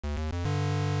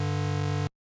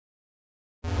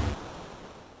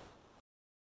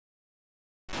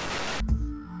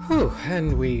Whew,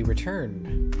 and we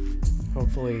return.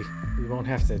 Hopefully we won't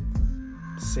have to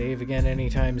save again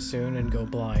anytime soon and go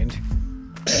blind.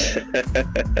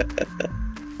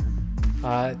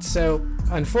 So,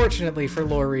 unfortunately, for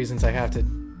lore reasons, I have to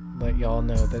let y'all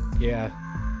know that, yeah,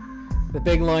 the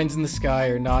big lines in the sky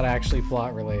are not actually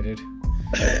plot related.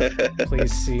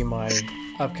 Please see my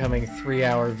upcoming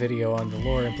 3-hour video on the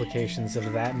lore implications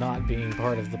of that not being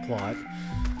part of the plot.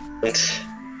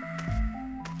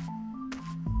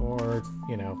 Or,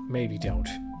 you know, maybe don't.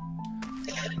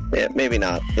 Yeah, maybe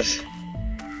not.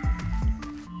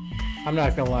 I'm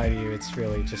not gonna lie to you, it's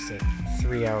really just a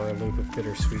 3-hour loop of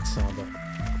bittersweet samba.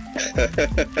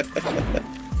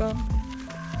 Bum,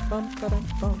 bum, ba-dum,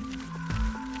 bum.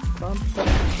 Bum,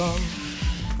 ba-dum, bum.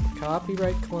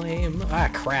 Copyright claim. Ah,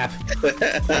 crap.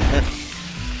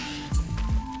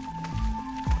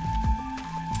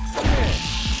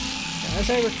 As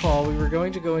I recall, we were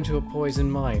going to go into a poison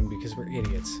mine because we're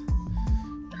idiots.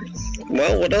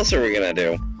 Well, what else are we gonna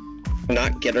do?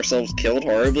 Not get ourselves killed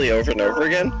horribly over and over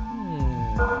again?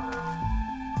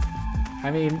 I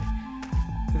mean,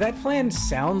 that plan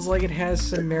sounds like it has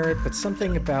some merit, but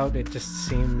something about it just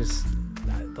seems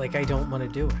like I don't want to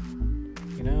do it.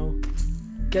 You know?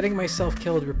 Getting myself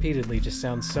killed repeatedly just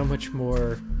sounds so much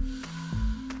more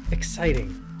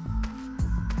exciting.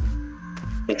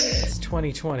 It's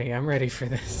 2020, I'm ready for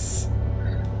this.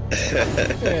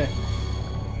 Yeah.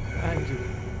 Ah, you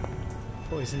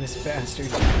poisonous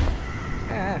bastard.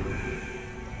 Ah.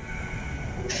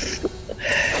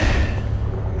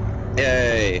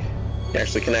 Yay!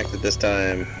 Actually connected this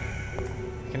time.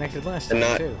 Connected last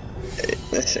time, too.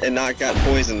 And not got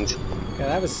poisoned. Yeah,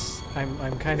 that was...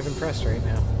 I'm kind of impressed right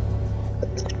now.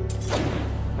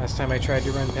 Last time I tried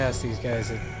to run past these guys,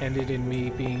 it ended in me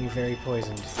being very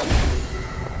poisoned.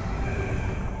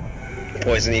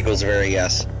 Poison equals very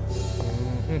yes.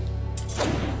 Mm-hmm.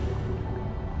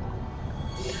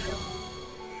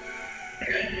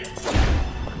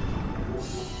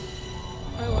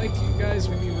 I liked you guys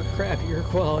when you were crappier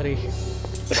quality.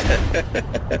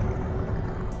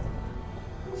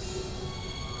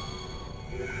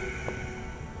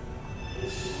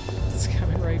 It's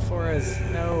coming right for us.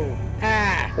 No.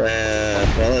 Ah!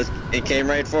 Well, it came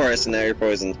right for us, and now you're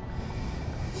poisoned.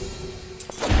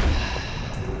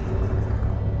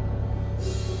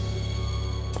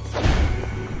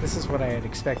 This is what I had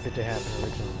expected to happen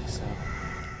originally, so...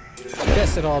 I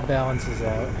guess it all balances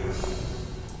out.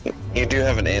 You do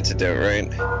have an antidote, right?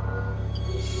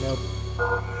 Nope.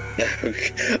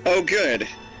 Oh, good!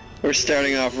 We're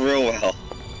starting off real well.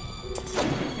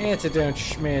 Antidote,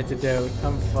 schmantidote,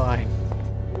 I'm fine.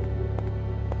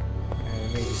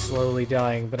 I may be slowly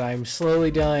dying, but I'm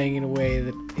slowly dying in a way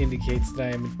that indicates that I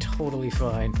am totally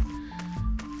fine.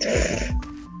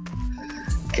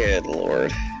 Good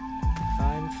lord.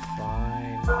 I'm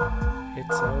fine.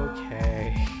 It's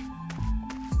okay.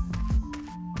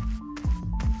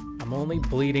 I'm only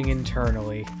bleeding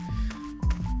internally.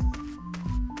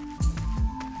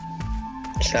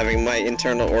 Just having my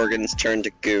internal organs turn to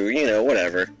goo, you know,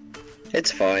 whatever.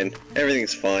 It's fine.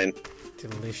 Everything's fine.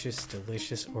 Delicious,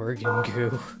 delicious Oregon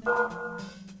goo.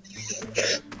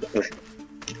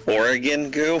 Oregon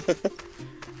goo?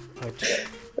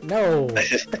 No!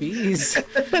 Bees!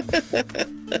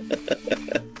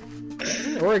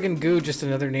 Isn't Oregon goo just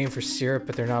another name for syrup,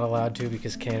 but they're not allowed to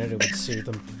because Canada would sue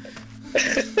them?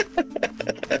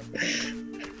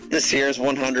 This here is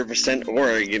 100%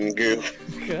 Oregon goo.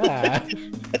 God.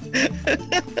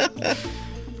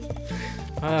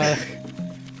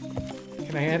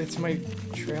 Can I add it to my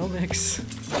trail mix?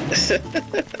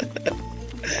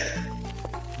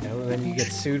 No, then you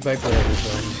get sued by Burger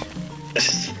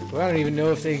Fund. Well, I don't even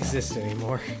know if they exist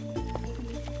anymore.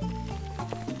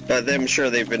 But I'm sure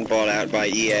they've been bought out by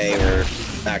EA or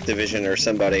Activision or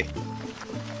somebody.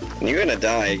 And you're gonna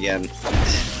die again.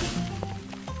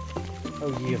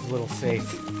 Oh, ye of little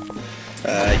faith.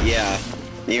 Yeah.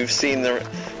 You've seen the...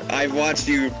 I've watched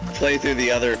you play through the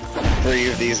other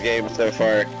 3 of these games so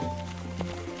far.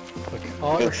 Look,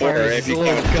 all it requires is a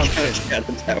little gumption.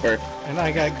 Tower. And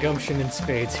I got gumption in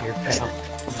spades here, pal.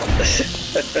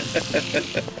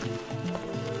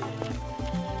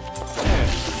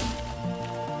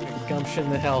 Gumption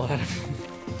the hell out of him.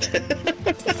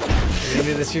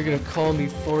 Into this, you're gonna call me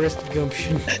Forrest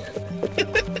Gumption.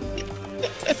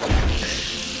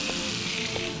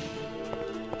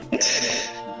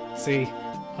 See?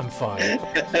 I'm fine.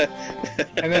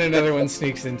 And then another one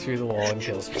sneaks in through the wall and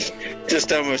kills me.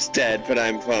 Just almost dead, but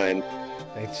I'm fine.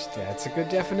 That's a good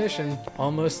definition.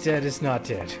 Almost dead is not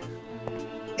dead.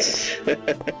 It's the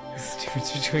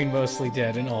difference between mostly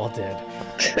dead and all dead,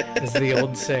 as the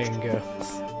old saying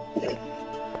goes.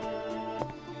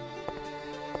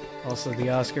 Also, the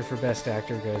Oscar for Best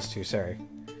Actor goes to, sorry.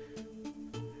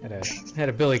 Had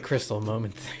a Billy Crystal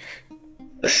moment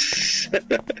there.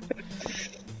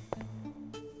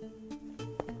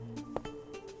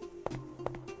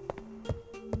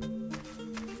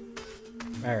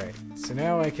 Alright, so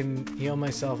now I can heal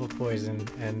myself with poison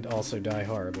and also die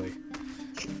horribly.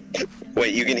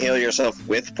 Wait, you can heal yourself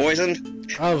with poison?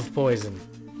 Of poison.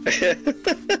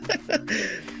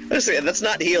 That's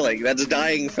not healing, that's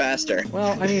dying faster.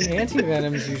 Well, I mean,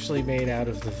 anti-venom's usually made out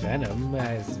of the venom.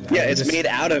 Yeah, it's made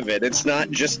out of it. It's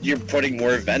not just you're putting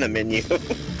more venom in you.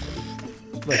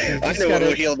 Look, I know what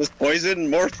will heal this poison,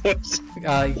 more poison.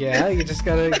 Yeah, you just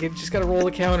gotta roll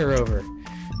the counter over.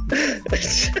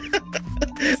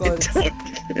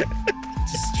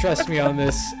 Just trust me on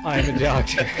this, I'm a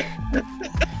doctor.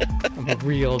 I'm a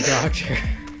real doctor.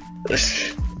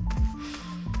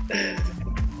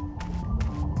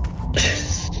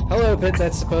 Hello, pit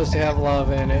that's supposed to have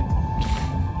lava in it.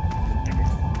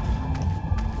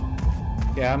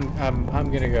 Yeah, I'm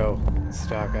gonna go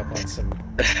stock up on some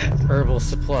herbal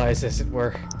supplies, as it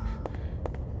were.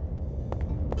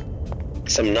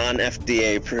 Some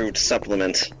non-FDA approved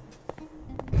supplement.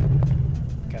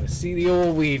 Gotta see the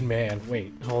old weed man.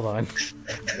 Wait, hold on.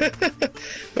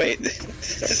 Wait,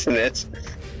 isn't it?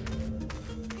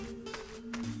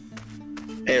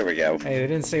 Here we go. Hey, they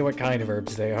didn't say what kind of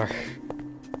herbs they are.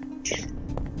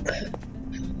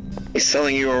 He's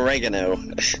selling you oregano.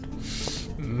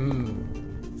 Mmm.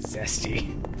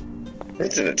 Zesty.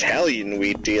 It's an Italian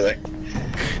weed dealer.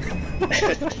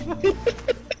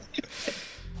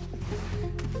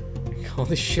 Call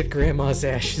this shit Grandma's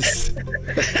ashes.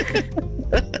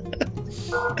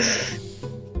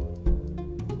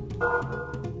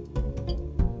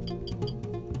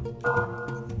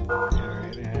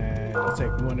 Alright, and I'll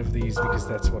take one of these because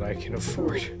that's what I can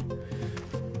afford.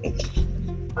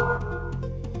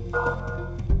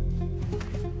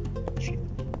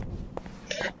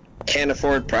 Can't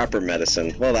afford proper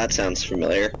medicine. Well, that sounds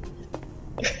familiar.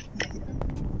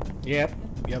 Yep.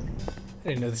 I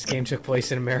didn't know this game took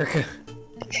place in America.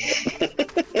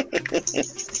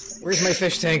 Where's my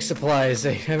fish tank supplies?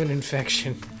 I have an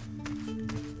infection.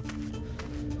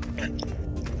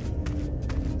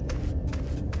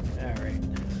 Alright.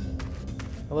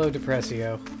 Hello,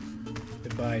 Depressio.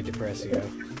 Goodbye, Depressio.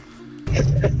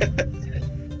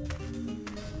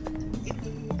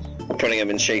 I'm putting him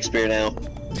in Shakespeare now.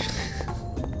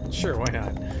 Sure, why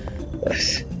not?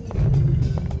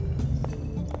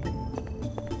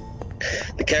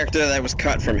 The character that was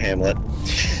cut from Hamlet.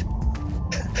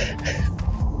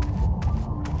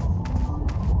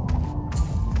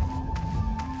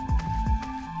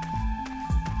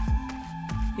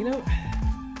 You know,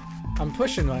 I'm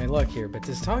pushing my luck here, but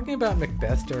does talking about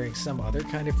Macbeth during some other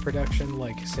kind of production,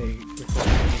 like, say, recording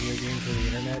a video game for the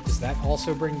internet, does that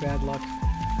also bring bad luck?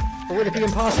 Or would it be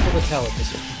impossible to tell at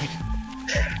this point?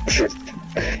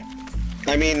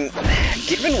 I mean,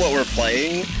 given what we're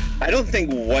playing, I don't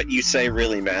think what you say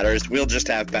really matters. We'll just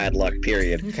have bad luck,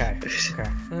 period. Okay.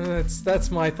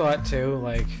 That's my thought too,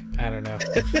 like, I don't know.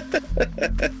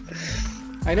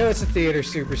 I know it's a theater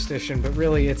superstition, but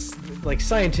really it's, like,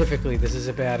 scientifically this is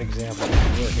a bad example of what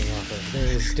we're working off of. There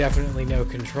is definitely no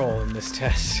control in this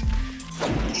test.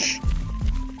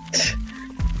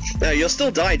 No, you'll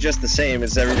still die just the same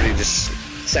as everybody just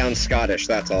sounds Scottish,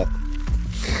 that's all.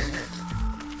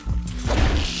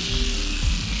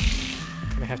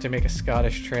 I'm gonna have to make a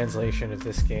Scottish translation of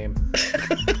this game.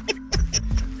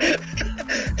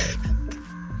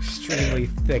 Extremely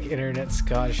thick internet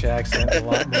Scottish accent, a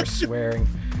lot more swearing.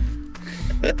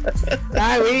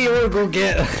 Ah, we will go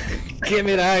get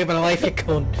me out of my life, you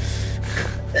cunt.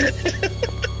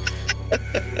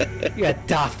 You a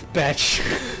daft bitch.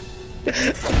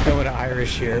 Going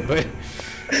Irish here, but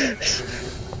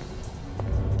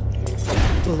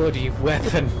bloody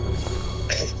weapon.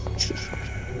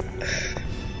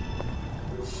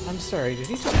 I'm sorry, did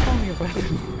he just call me a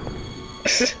weapon?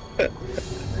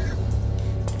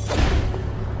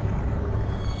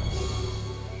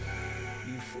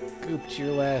 You've gooped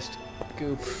your last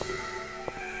goop.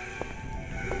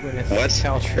 Gwyneth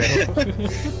Paltrow.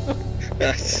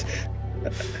 That's...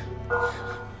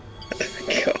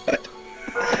 God.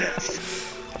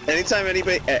 Anytime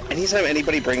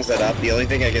anybody brings that up, the only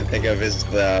thing I can think of is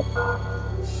the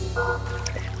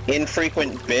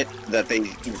infrequent bit that they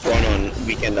run on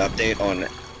Weekend Update on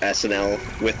SNL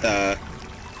with a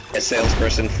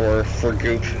salesperson for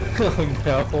Goop. Oh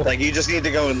no! Like you just need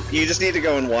to go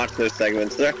and watch those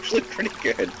segments. They're actually pretty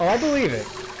good. Oh, I believe it.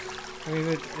 I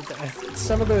mean,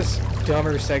 some of those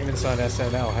dumber segments on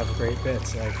SNL have great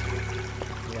bits. Like,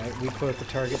 yeah, we quote the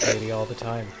Target lady all the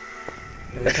time.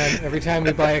 Every time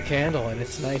we buy a candle and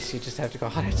it's nice, you just have to go,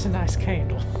 oh, that's a nice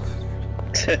candle.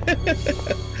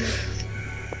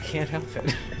 Can't help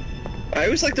it. I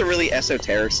always like the really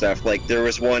esoteric stuff. Like, there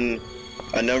was one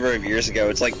a number of years ago.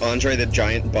 It's like Andre the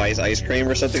Giant buys ice cream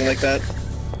or something like that.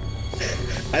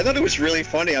 I thought it was really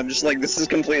funny. I'm just like, this is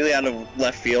completely out of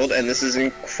left field, and this is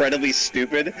incredibly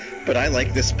stupid, but I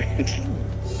like this band.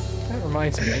 That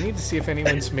reminds me, I need to see if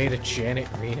anyone's made a Janet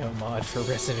Reno mod for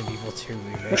Resident Evil 2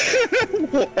 remake.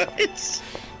 What?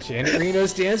 Janet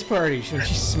Reno's dance party, when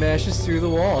she smashes through the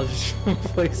wall, just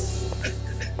replace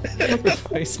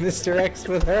Mr. X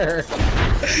with her.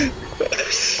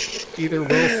 Either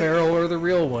Will Ferrell or the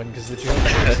real one, because the joke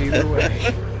works either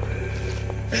way.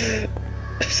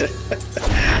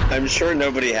 I'm sure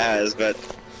nobody has, but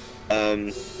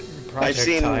I've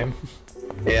seen. Time.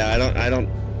 Yeah, I don't.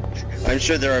 I'm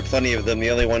sure there are plenty of them. The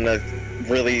only one I've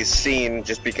really seen,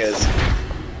 just because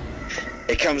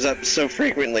it comes up so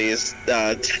frequently, is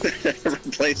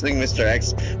replacing Mr.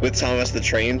 X with Thomas the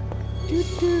Train.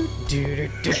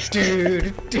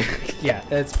 Yeah,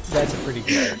 that's a pretty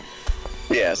good.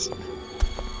 Yes.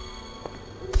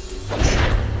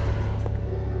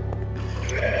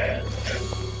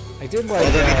 I did like.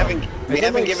 Although we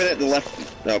haven't given it the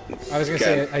left. Nope. I was gonna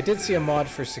say I did see a mod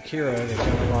for Sekiro. They've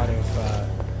done a lot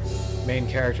of main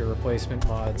character replacement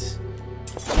mods,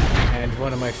 and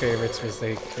one of my favorites was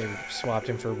they swapped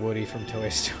him for Woody from Toy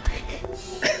Story.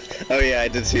 Oh yeah, I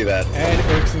did see that. And it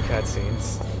works in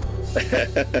cutscenes.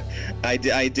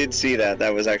 I did see that.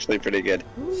 That was actually pretty good.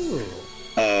 Ooh.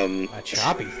 A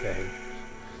choppy thing.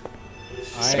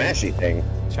 Smashy thing.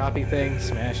 Choppy thing,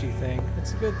 smashy thing.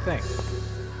 It's a good thing.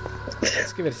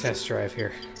 Let's give it a test drive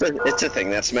here. It's a thing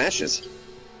that smashes.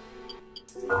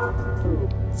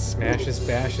 Smashes,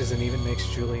 bashes, and even makes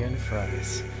julienne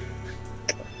fries.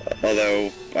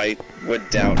 Although, I would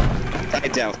doubt. I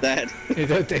doubt that.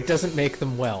 It doesn't make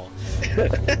them well.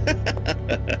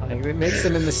 It makes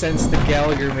them in the sense that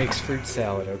Gallagher makes fruit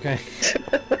salad, okay?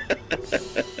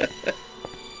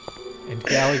 And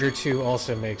Gallagher 2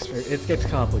 also makes... It gets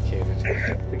complicated.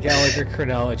 The Gallagher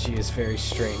chronology is very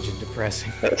strange and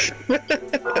depressing.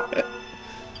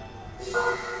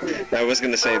 I was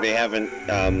gonna say they haven't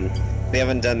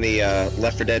done the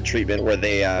Left 4 Dead treatment where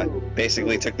they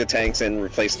basically took the tanks and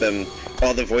replaced them,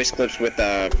 all the voice clips with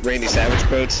Randy Savage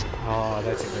quotes. Oh,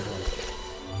 that's a good one.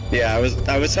 Yeah,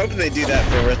 I was hoping they'd do that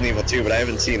for Resident Evil 2, but I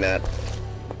haven't seen that.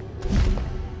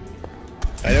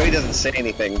 I know he doesn't say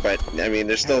anything, but I mean,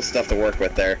 there's still stuff to work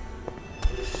with there.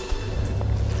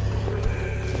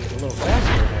 He's a little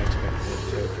faster than I expected him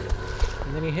to.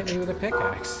 And then he hit me with a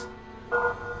pickaxe.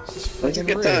 That's a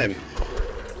good time.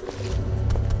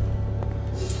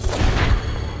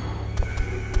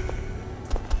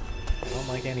 I don't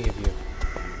like any of you.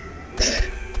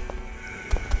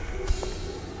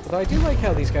 Although I do like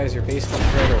how these guys are basically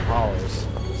proto-hollers.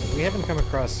 We haven't come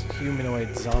across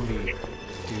humanoid zombie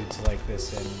dudes like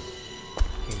this in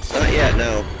King's Not yet,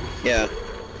 no. Yeah.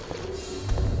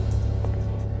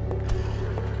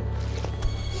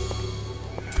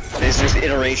 There's just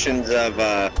iterations of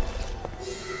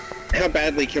how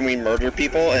badly can we murder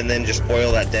people and then just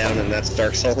boil that down, and that's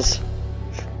Dark Souls.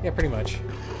 Yeah, pretty much.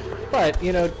 But,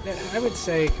 you know, I would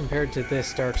say compared to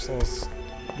this, Dark Souls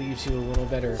leaves you a little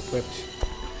better equipped.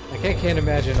 Like, I can't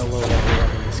imagine a low level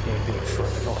run in this game being fun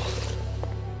at all.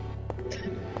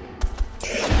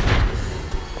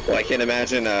 Well, I can't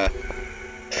imagine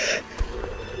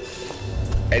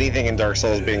anything in Dark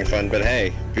Souls being fun, but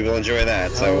hey, people enjoy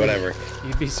that, so whatever.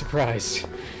 You'd be surprised.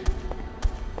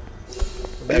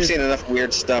 I've seen enough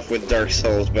weird stuff with Dark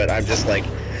Souls, but I'm just like,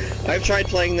 I've tried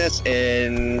playing this,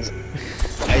 and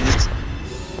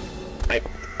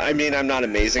I mean, I'm not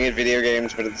amazing at video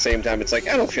games, but at the same time, it's like,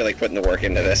 I don't feel like putting the work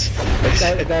into this.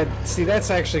 See, that's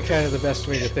actually kind of the best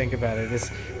way to think about it, is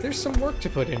there's some work to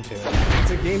put into it. It's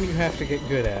a game you have to get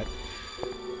good at.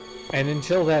 And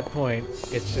until that point,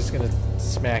 it's just gonna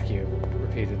smack you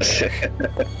repeatedly.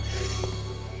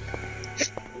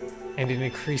 And in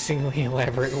increasingly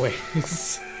elaborate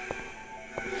ways.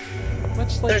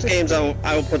 Much like There's games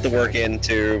I'll put the work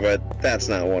into, but that's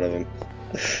not one of them.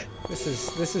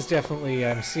 This is definitely,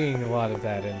 I'm seeing a lot of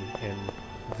that in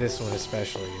this one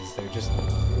especially, is they're just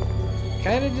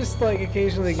kind of just like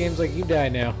occasionally games like you die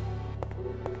now.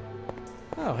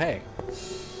 Oh, hey. A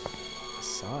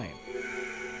sign.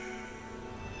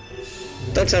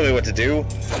 Don't tell me what to do.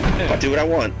 I'll do what I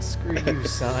want. Screw you,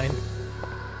 sign.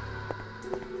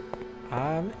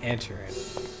 I'm entering.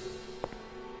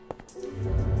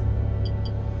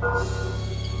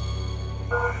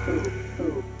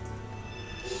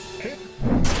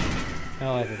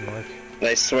 Oh, that didn't work.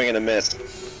 Nice swing and a miss.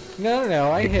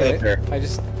 No, I hit closer. it. I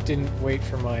just didn't wait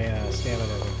for my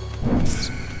stamina.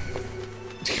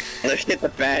 Let's hit the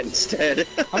bat instead.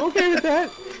 I'm okay with that.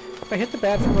 If I hit the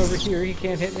bat from over here, he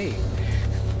can't hit me.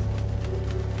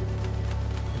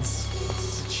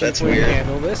 It's a cheap That's way weird. to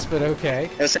handle this, but okay.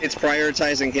 It's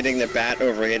prioritizing hitting the bat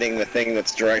over hitting the thing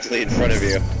that's directly in front of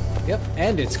you. Yep,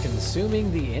 and it's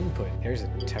consuming the input. There's a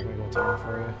technical term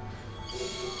for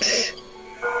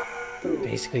you.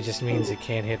 Basically just means it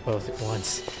can't hit both at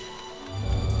once.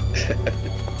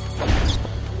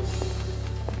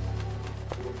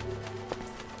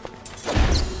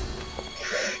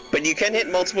 But you can hit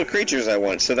multiple creatures at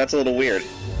once, so that's a little weird.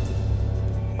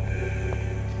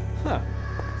 Huh.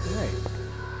 Right.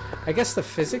 I guess the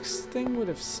physics thing would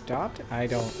have stopped? I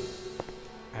don't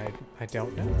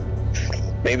know.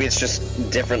 Maybe it's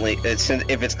just differently.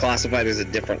 If it's classified as a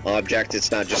different object,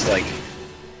 it's not just like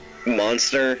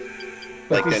monster.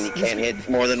 But Like then you can't hit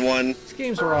more than one. These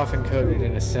games are often coded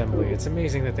in assembly. It's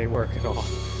amazing that they work at all.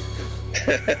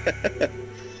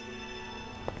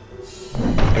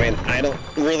 I mean, I don't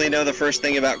really know the first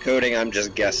thing about coding. I'm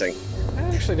just guessing. I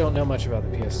actually don't know much about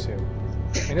the PS2.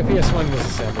 I know PS1 was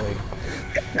assembly.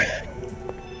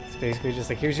 It's basically just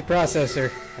like, here's your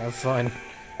processor. Have fun.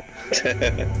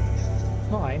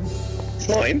 Mine.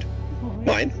 Mine.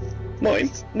 Mine.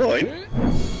 Mine. Mine.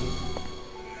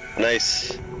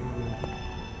 Nice.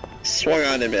 Swung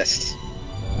on and missed.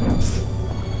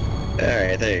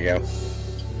 Alright, there you go.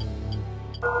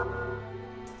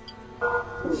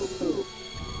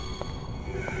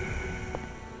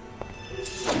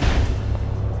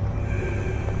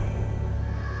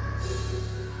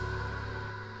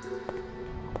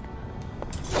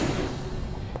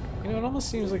 You know, it almost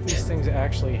seems like these things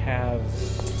actually have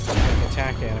like,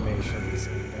 attack animations,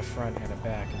 a front and a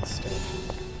back and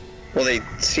stuff. Well, they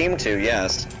seem to,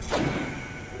 yes.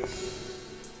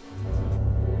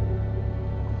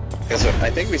 Because I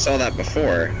think we saw that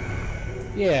before.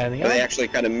 Yeah, and the Where they actually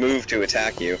kind of move to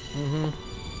attack you.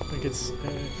 Like it's,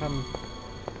 if I'm...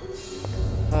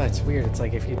 Oh, it's weird. It's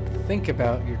like if you think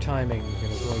about your timing, you can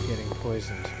avoid getting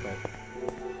poisoned, but...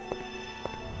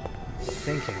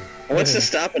 Thinking. What's to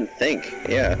stop and think?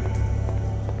 Yeah.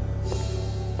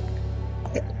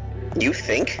 You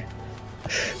think?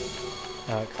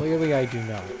 Clearly I do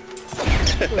not.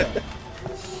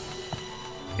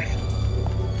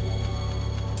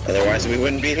 Otherwise we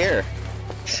wouldn't be here.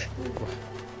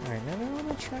 Alright, now I want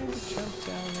to try to jump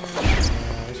down there.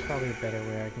 There's probably a better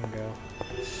way I can go.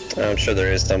 I'm sure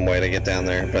there is some way to get down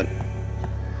there, but...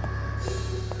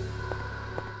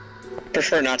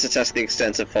 prefer not to test the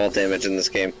extensive fall damage in this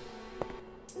game.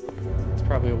 It's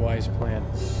probably a wise plan.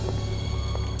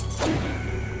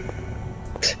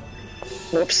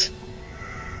 Whoops.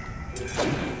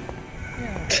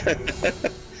 Yeah.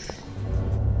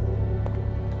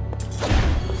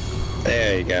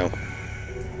 There you go.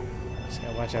 Just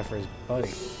gotta watch out for his buddy.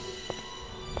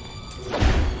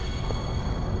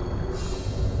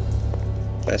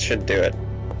 That should do it.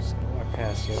 Just gonna walk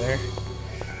past you there.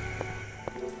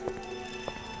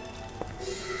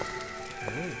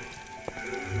 Ooh.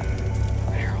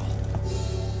 Barrel.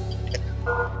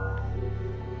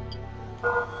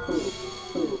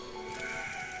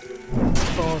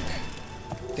 Bonk.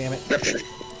 Damn it. Let's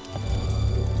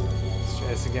try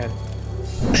this again.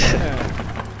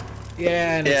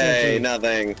 Yeah, and it's Yay, empty.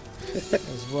 nothing. It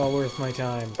was well worth my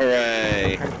time.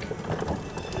 Hooray. I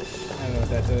don't know what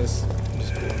that does. I'm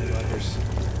just pulling levers.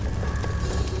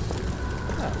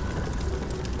 Oh.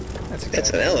 That's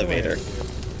It's an exactly elevator.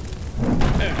 what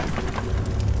I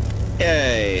do.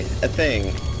 Yay, a thing.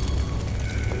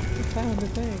 We found the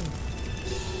thing.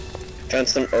 Found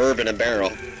some herb in a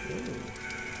barrel.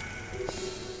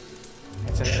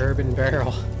 It's an urban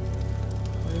barrel.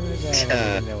 I don't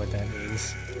even know what that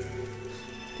means.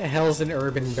 The hell's an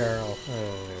urban barrel?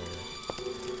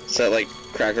 Is that like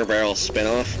Cracker Barrel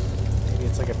spin-off? Maybe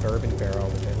it's like a bourbon barrel,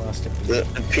 but they lost a beat.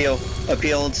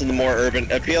 Appeal to the more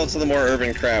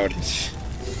urban crowd. This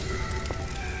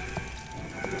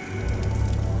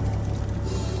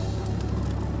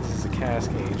is a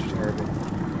cask-aged urban.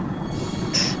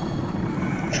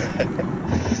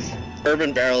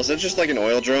 Urban barrel, is that just like an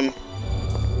oil drum?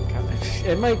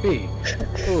 It might be.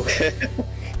 Ooh.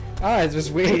 It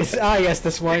was weird. Yes,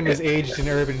 this wine was aged in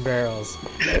urban barrels.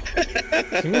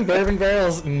 You mean bourbon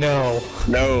barrels? No.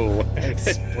 No. That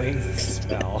explains the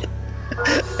smell.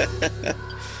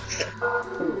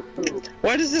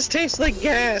 Why does this taste like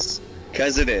gas?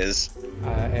 Because it is.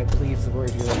 I believe the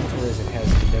word you're looking for is it has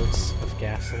notes of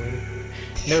gasoline.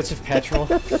 Notes of petrol.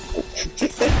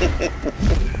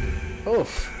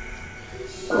 Oof.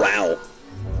 Wow.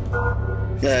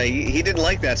 He didn't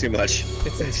like that too much.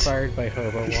 It's inspired by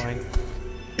hobo wine.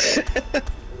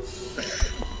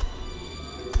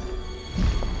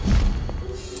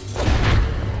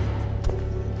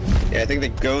 Yeah, I think they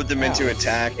goad them into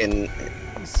attack and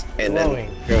then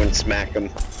go and smack them.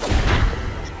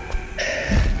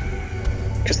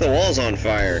 Because the wall's on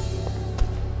fire.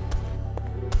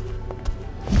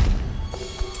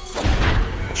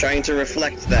 Trying to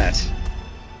reflect that.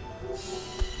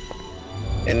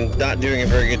 And not doing a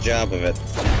very good job of it.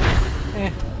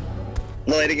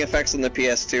 Lighting effects on the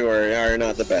PS2 are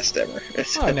not the best ever.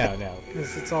 Oh, no,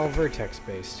 because it's all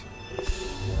vertex-based.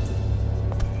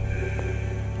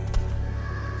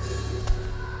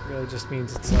 Really just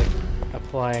means it's like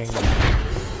applying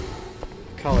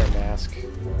color mask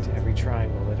to every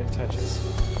triangle that it touches.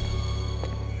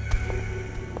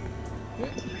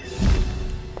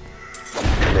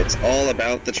 And it's all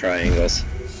about the triangles.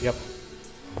 Yep.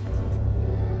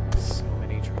 So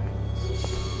many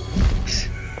triangles.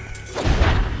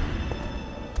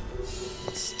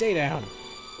 Stay down.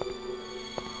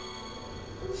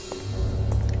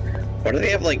 Why do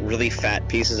they have like really fat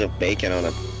pieces of bacon on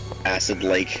a acid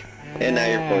lake? And now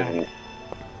you're poisoned.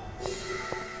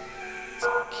 It's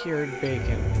cured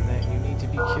bacon, and that you need to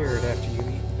be cured after you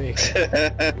eat the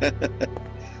bacon.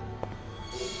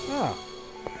 Oh.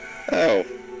 Oh.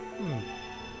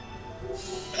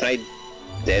 Hi,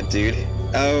 dead dude.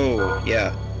 Oh,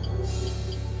 yeah.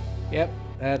 Yep,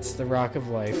 that's the rock of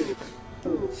life.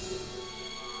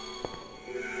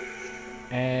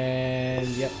 And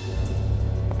yep.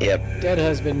 Yep. Dead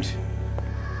husband.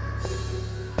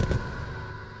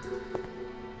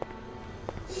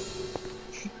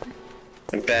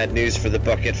 And bad news for the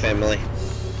Bucket family.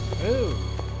 Ooh.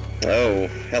 Oh,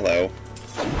 hello.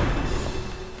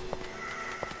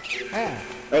 Ah.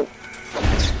 Oh.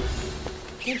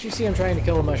 Can't you see I'm trying to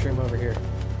kill a mushroom over here?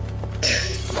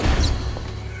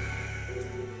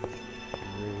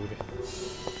 Rude.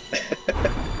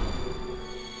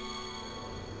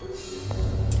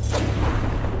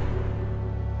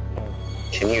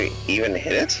 Can you even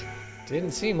hit it?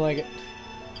 Didn't seem like it.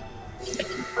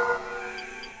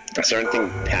 Is there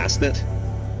anything past it?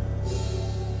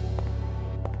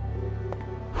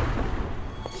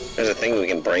 There's a thing we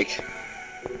can break,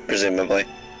 presumably.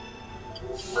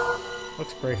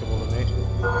 Looks breakable to me.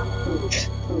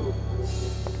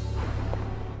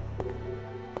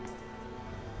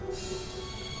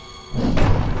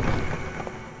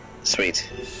 Sweet.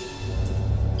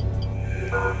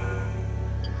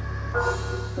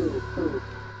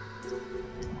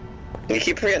 You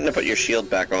keep forgetting to put your shield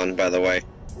back on, by the way.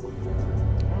 I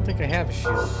don't think I have a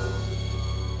shield.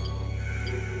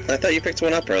 I thought you picked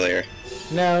one up earlier.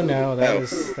 No, that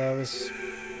was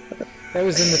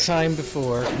in the time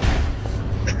before.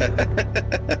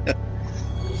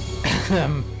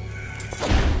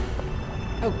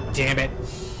 Oh, damn it.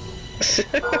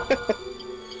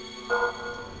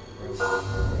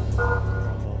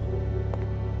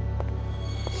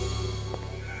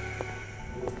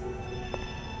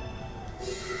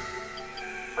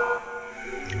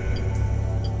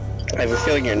 I have a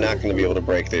feeling you're not going to be able to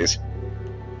break these.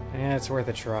 Yeah, it's worth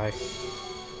a try.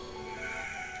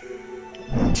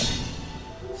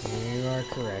 You are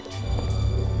correct.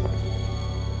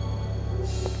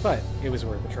 But it was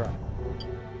worth a try.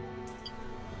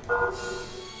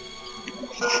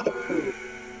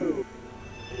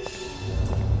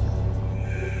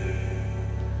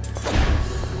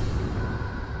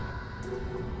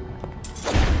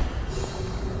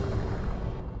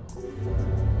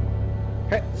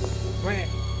 Hey, wait.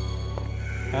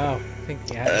 Oh, I think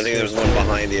the atmosphere. I think there's one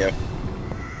behind you.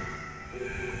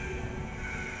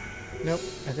 Nope,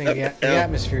 I think the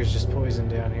atmosphere is just poison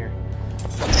down here.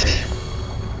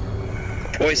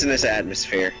 Poisonous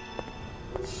atmosphere.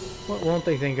 What won't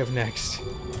they think of next? The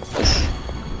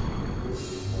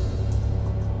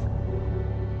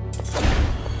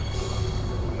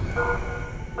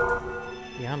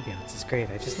ambiance is great.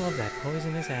 I just love that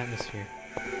poisonous atmosphere.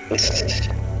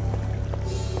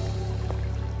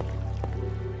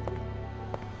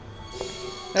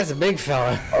 That's a big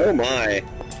fella. Oh my.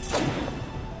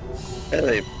 That's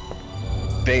a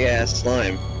big ass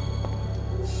slime.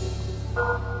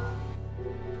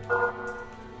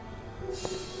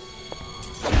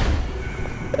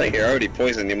 Like you're already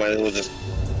poisoned, you might as well just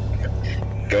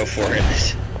go for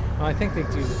it. Well, I think they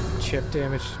do chip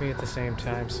damage to me at the same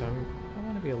time, so I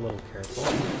want to be a little careful.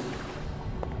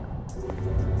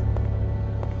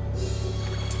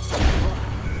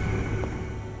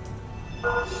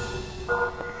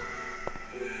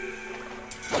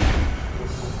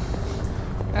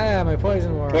 Ah, my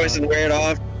poison wore off. Poison wear it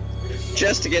off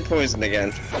just to get poisoned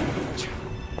again.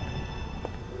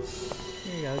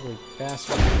 ugly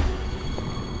bastard.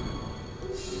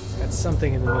 It's got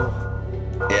something in the middle.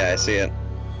 Yeah, I see it.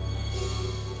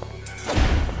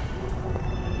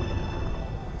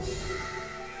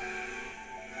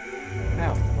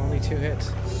 Ow, only 2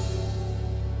 hits.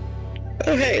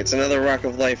 Oh hey, it's another Rock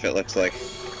of Life, it looks like.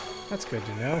 That's good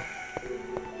to know.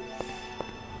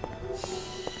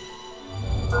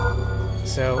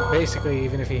 So, basically,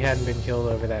 even if he hadn't been killed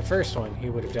over that first one, he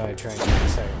would have died trying to get the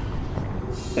second.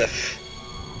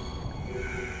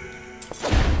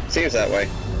 Seems that way.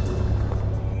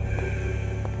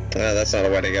 That's not a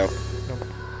way to go. Nope.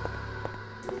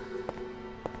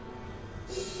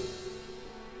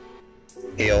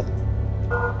 Heal.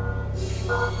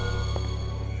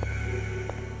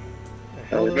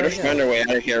 Hell We did better I go? find our way out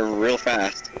of here real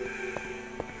fast.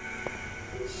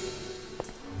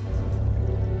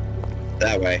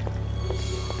 That way.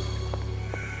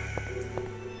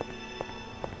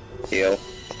 Heal.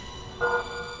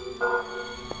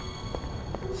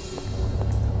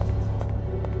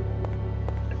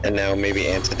 And now maybe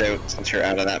antidote since you're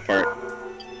out of that part.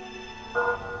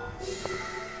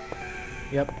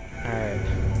 Yep. Alright.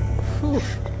 Whew.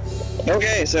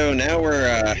 Okay, so now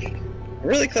we're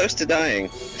really close to dying.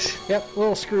 Yep, a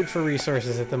little screwed for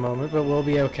resources at the moment, but we'll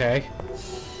be okay.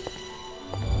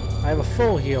 I have a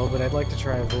full heal, but I'd like to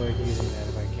try avoid using that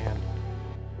if I can.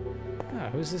 Ah,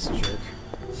 who's this jerk?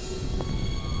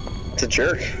 It's a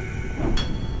jerk.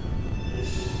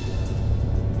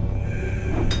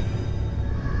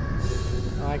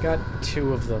 I got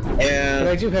 2 of them. Yeah. But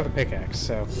I do have a pickaxe,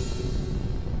 so...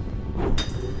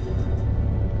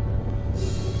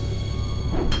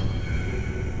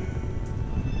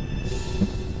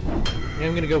 Yeah,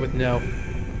 I'm gonna go with no.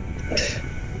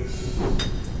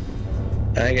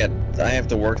 I have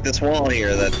to work this wall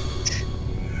here that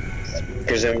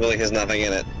presumably has nothing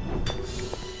in it.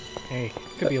 Hey,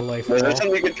 it could be a life Was there wall.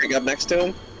 something we could pick up next to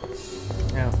him?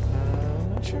 No,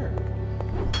 I'm not sure.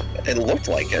 It looked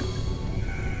like it.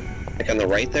 Like on the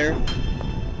right there?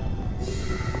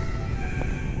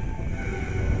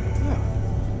 Oh.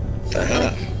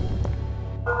 Uh-huh.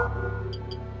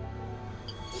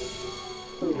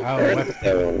 Oh,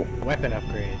 So, weapon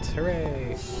upgrades.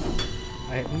 Hooray!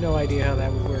 I have no idea how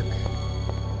that would work.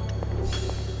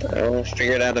 I'll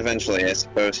figure it out eventually, I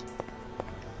suppose.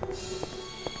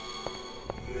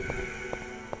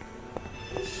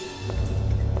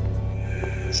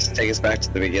 Let's take us back to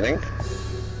the beginning.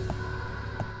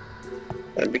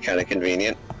 That'd be kind of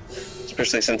convenient.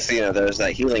 Especially since, you know, there's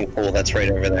that healing pool that's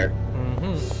right over there.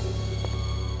 Mm-hmm.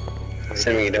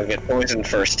 Assuming you don't get poisoned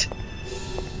first.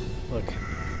 Look,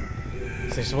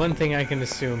 if there's one thing I can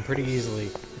assume pretty easily,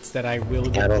 it's that I will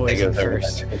I get don't think it poisoned was ever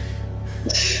first.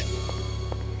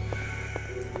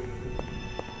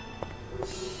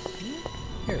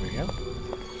 Here we go.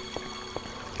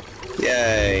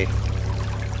 Yay.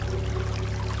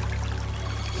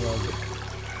 Rug.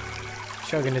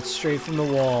 Chugging it straight from the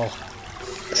wall.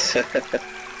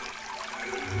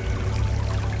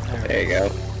 There you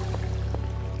go.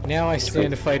 Now I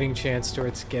stand a fighting chance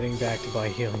towards getting back to buy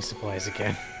healing supplies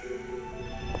again.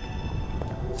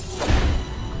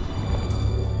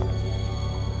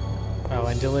 Oh,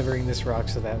 and delivering this rock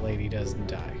so that lady doesn't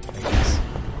die, I guess.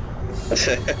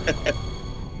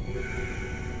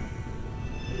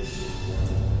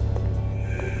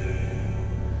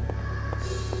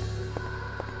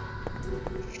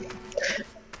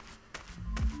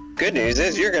 Good news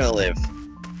is you're gonna live.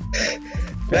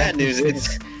 Bad news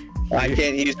is I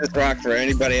can't use this rock for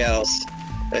anybody else.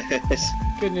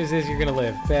 Good news is you're gonna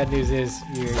live. Bad news is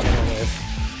you're gonna live.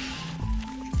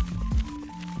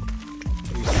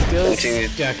 You're still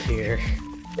stuck here.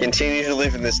 Continue to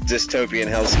live in this dystopian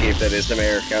hellscape that is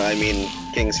America, I mean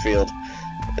Kingsfield.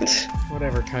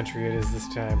 Whatever country it is this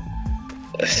time.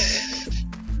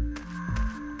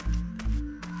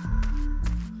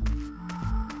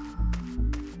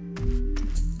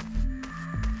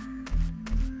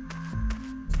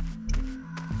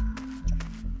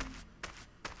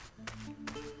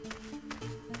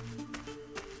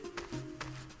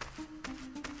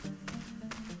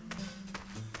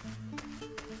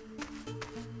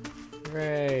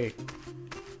 Hooray!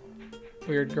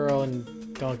 Weird girl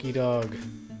and donkey dog.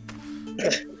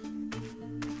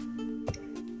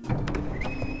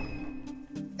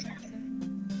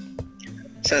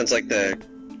 Sounds like the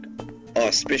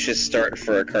auspicious start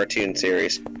for a cartoon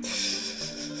series.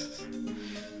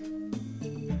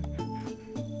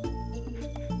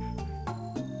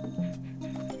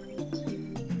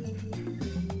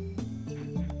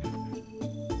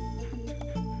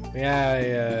 Yeah,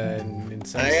 in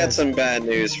some I got sense, some bad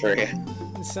news for you.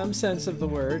 in some sense of the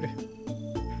word.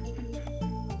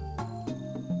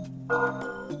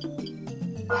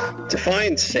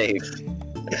 Define safe.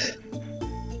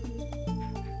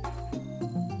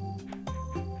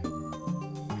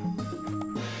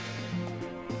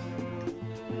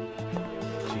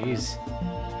 Jeez.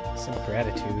 Some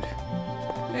gratitude.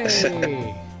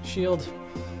 Hey! Shield.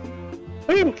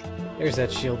 Woo! There's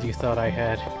that shield you thought I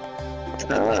had.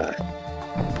 Ah.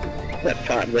 That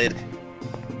pot lid.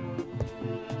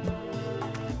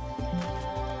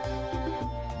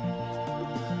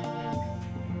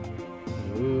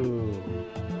 Ooh.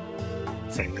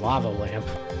 It's a lava lamp.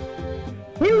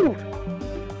 Woo!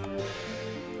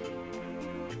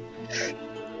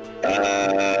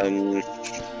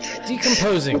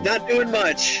 Decomposing. Not doing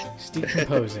much. He's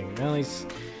decomposing. Well, he's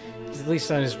at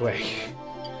least on his way.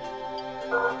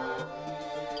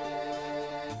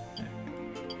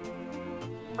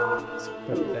 Let's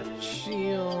equip that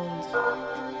shield.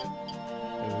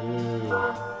 Ooh.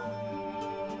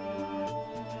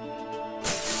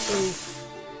 Oof.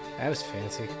 That was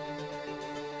fancy.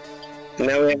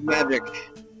 Now we have magic.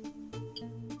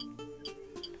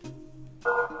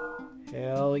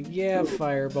 Hell yeah,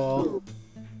 fireball.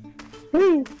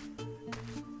 Woo!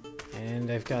 And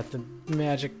I've got the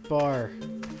magic bar.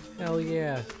 Hell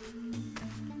yeah.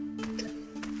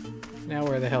 Now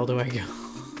where the hell do I go?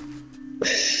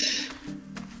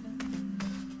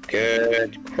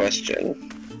 Good question.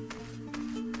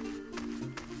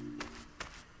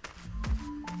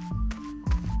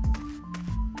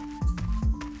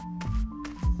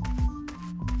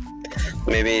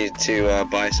 Maybe to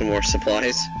buy some more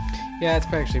supplies, Yeah, it's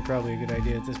actually probably a good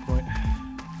idea at this point.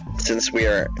 since we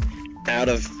are out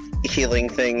of healing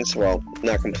things. Well,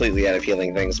 not completely out of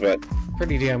healing things, but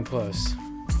Pretty damn close.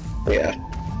 yeah.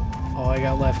 All I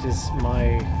got left is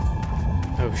my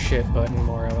oh shit button,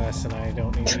 more or less, and I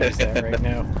don't need to use that right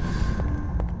now.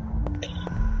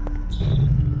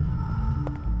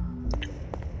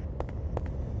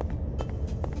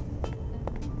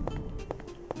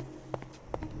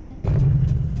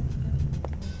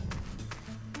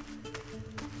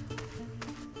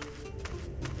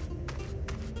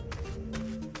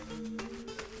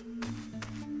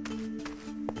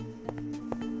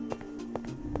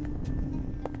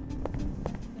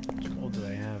 How much gold do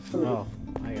I have? Oh,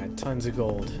 I got tons of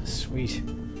gold. Sweet.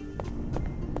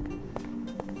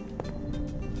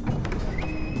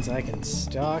 Means I can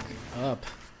stock up.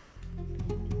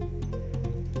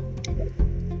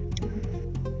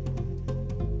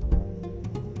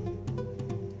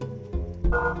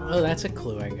 Oh, that's a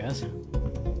clue, I guess.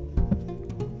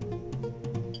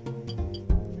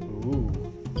 Ooh.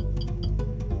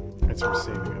 That's what we're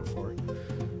saving up for.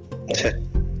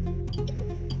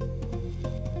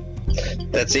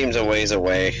 That seems a ways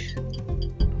away.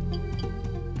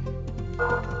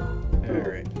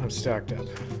 Alright, I'm stocked up.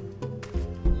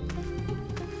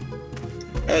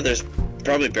 Oh, there's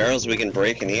probably barrels we can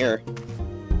break in here.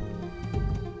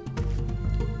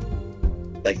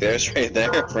 Like there's right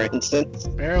there, for instance.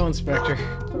 Barrel inspector.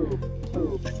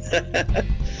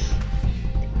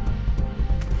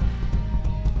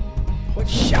 What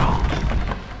shot?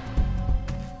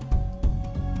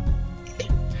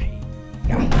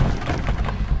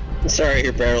 Sorry,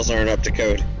 your barrels aren't up to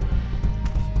code.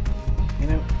 You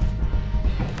know,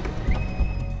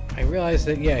 I realized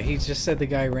that, yeah, he just said the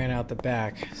guy ran out the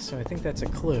back, so I think that's a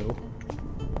clue.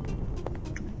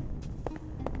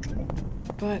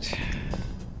 But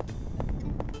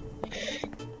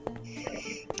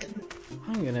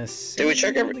I'm gonna Did we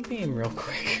check the game real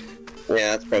quick.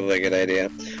 Yeah, that's probably a good idea.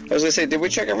 I was gonna say, did we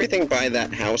check everything by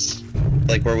that house?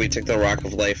 Like where we took the Rock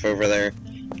of Life over there?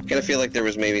 I kinda feel like there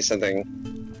was maybe something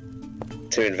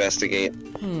to investigate.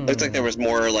 Looks like there was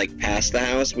more like past the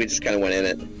house, we just kinda went in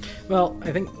it. Well,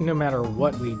 I think no matter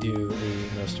what we do, the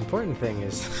most important thing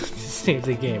is to save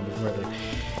the game before the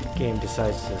game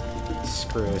decides to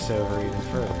screw us over even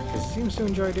further, because it seems to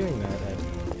enjoy doing that at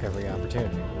every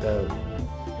opportunity. Though,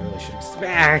 you really should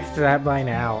expect that by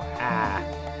now. Ah.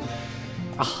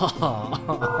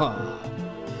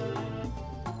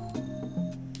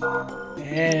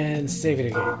 And save it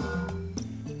again.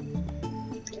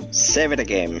 Save it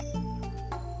again.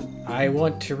 I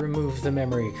want to remove the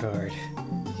memory card.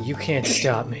 You can't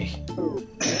stop me.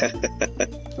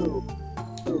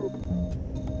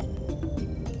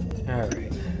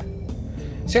 Alright.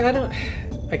 So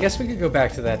I guess we could go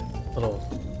back to that little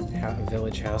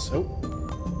village house. Oh.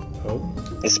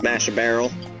 Smash a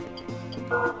barrel.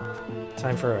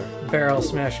 Time for a barrel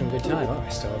smash and good time. Oh, I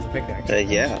still have the pickaxe.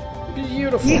 Yeah.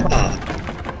 Beautiful. Yeah.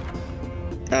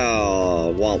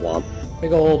 Oh, womp womp.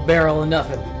 Big old barrel of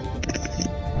nothing.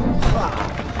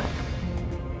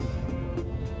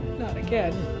 Not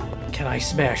again. Can I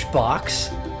smash box?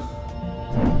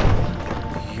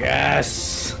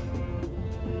 Yes!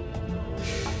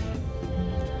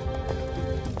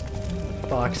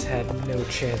 Box had no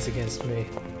chance against me.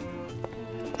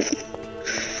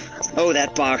 Oh,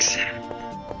 that box.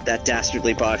 That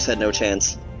dastardly box had no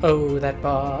chance. Oh, that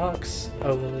box.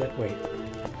 Oh, that... wait.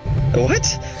 What?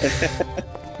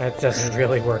 That doesn't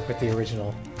really work with the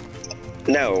original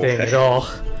No. thing at all.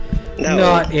 No.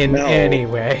 Not in no. any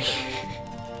way.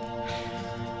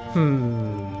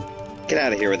 Get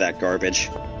out of here with that garbage.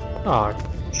 Aw.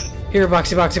 Here,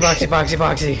 boxy, boxy, boxy, boxy,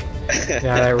 boxy.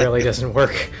 Nah, that really doesn't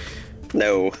work.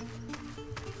 No.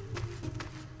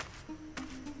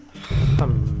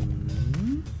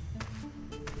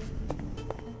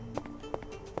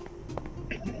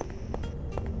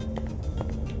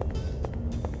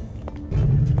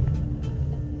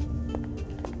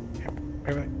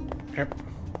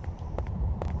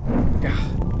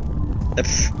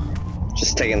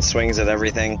 Just taking swings at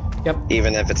everything. Yep.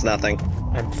 Even if it's nothing.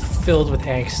 I'm filled with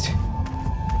angst.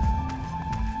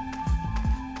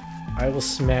 I will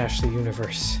smash the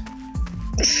universe.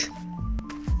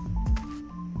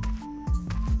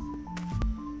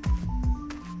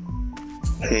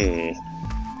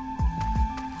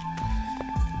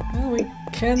 Well, we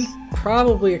can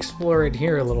probably explore it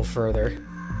here a little further.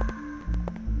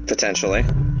 Potentially.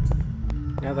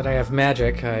 Now that I have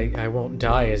magic, I won't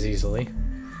die as easily.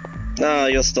 No,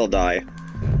 you'll still die.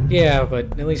 Yeah,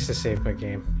 but at least I saved my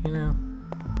game, you know?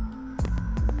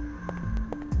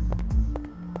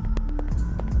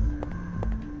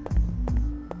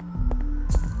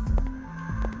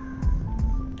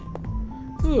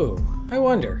 Ooh, I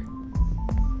wonder.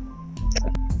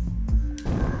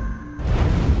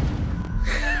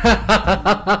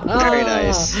 Very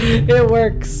nice. It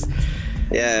works.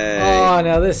 Yay. Oh,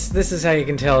 now this is how you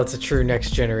can tell it's a true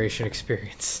next generation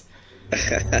experience.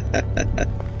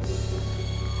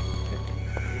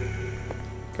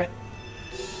 But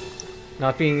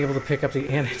not being able to pick up the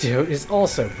antidote is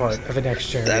also part of a next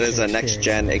generation That is a experience. next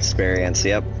gen experience,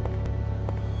 yep.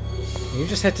 You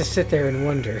just have to sit there and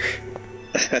wonder.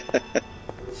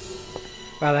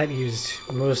 Wow, that used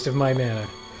most of my mana.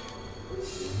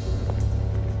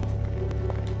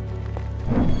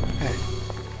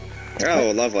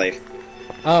 Oh, lovely.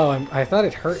 Oh, I thought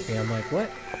it hurt me. I'm like, what?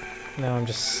 No, I'm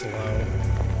just slow.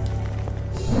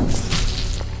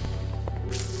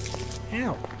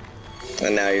 Ow.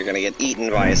 And now you're gonna get eaten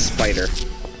by a spider.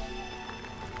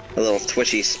 A little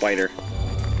twitchy spider.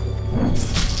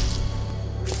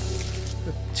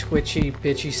 The twitchy,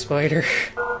 bitchy spider.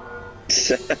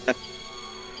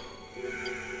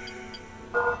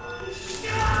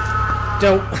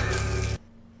 Don't.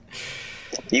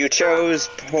 You chose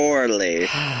poorly.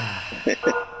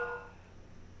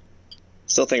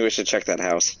 Still think we should check that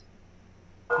house.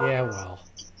 Yeah, well.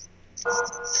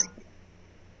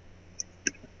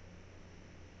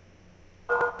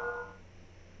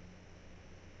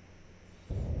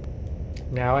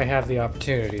 Now I have the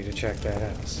opportunity to check that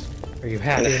house. Are you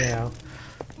happy now?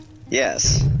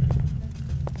 Yes.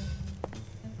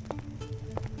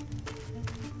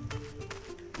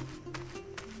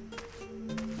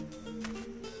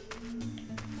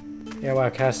 Yeah, wow,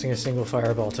 casting a single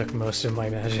fireball took most of my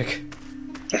magic.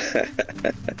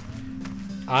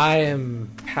 I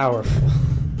am powerful.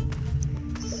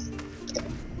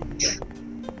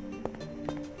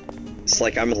 It's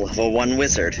like I'm a level 1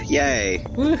 wizard. Yay.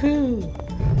 Woohoo!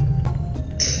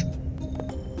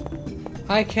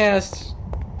 I cast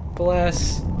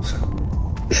Bless.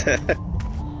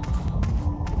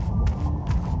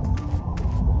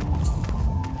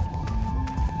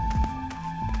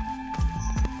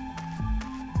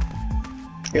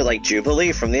 You're like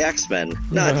Jubilee from the X-Men.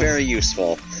 Not very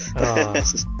useful.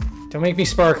 Don't make me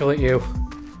sparkle at you.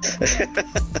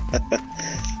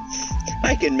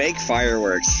 I can make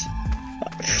fireworks.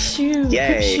 Phew,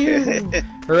 Yay. phew.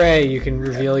 Hooray, you can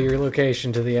reveal your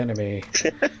location to the enemy.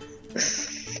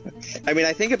 I mean,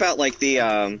 I think about, like, the,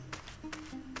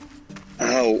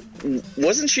 Oh,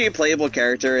 wasn't she a playable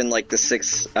character in, like, the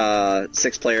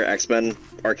six-player X-Men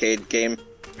arcade game?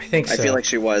 I think so. I feel like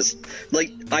she was.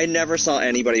 Like, I never saw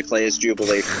anybody play as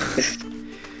Jubilee.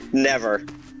 Never.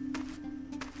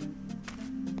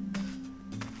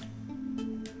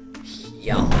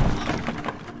 Yeah.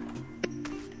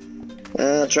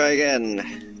 Try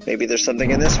again. Maybe there's something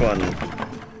in this one.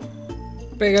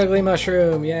 Big ugly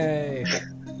mushroom, yay.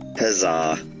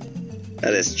 Huzzah.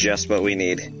 That is just what we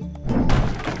need.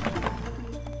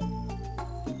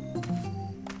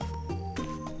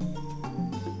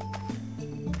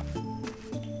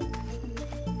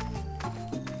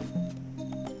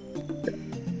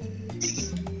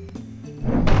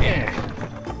 Yeah.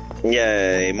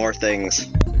 Yay, more things.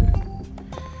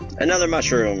 Another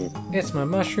mushroom. It's my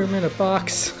mushroom in a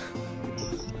box.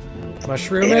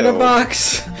 Mushroom Ew. in a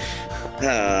box.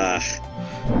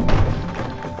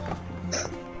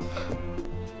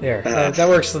 There, that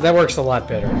works. That works a lot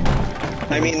better.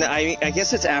 I mean, I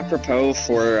guess it's apropos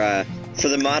for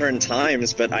the modern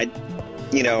times, but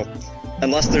you know,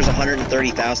 unless there's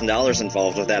 $130,000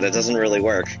 involved with that, it doesn't really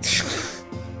work.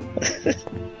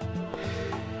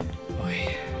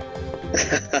 Boy.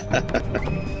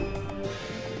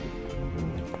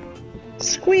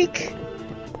 Squeak.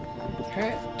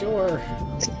 Hat door.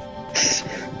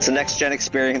 It's a next-gen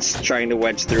experience trying to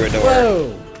wedge through a door.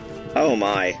 Whoa! Oh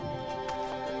my.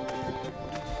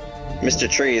 Mr.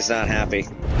 Tree is not happy.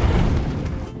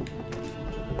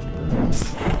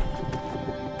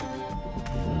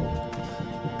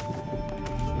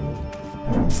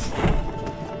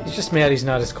 He's just mad he's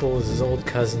not as cool as his old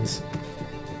cousins.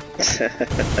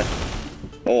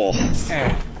 Oh.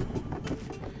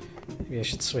 Maybe I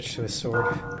should switch to a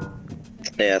sword.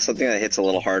 Yeah, something that hits a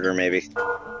little harder, maybe.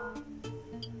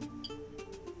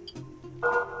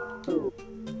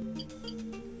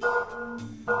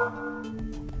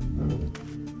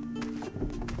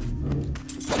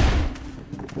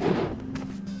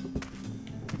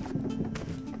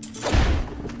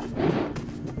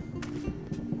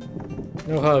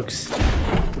 No hugs.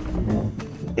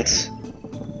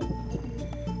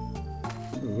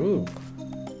 Ooh.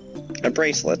 A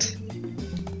bracelet.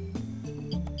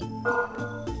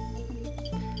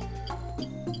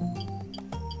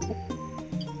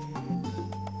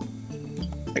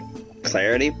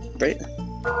 Clarity?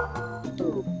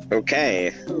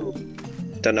 Okay.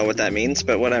 Don't know what that means,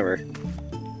 but whatever. Do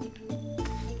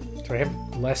I have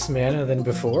less mana than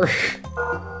before?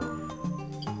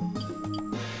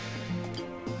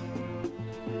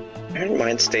 Iron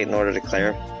Mind State in order to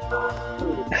declare.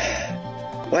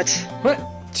 What? What?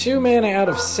 2 mana out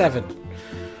of 7.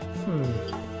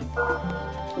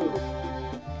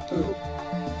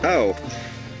 Oh.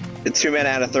 It's 2 mana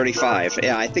out of 35.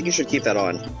 Yeah, I think you should keep that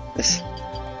on.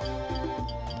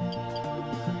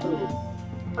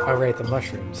 Oh, right, the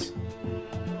mushrooms.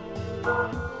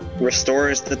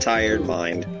 Restores the tired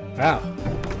mind. Wow.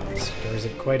 Stores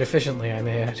it quite efficiently, I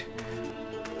may add.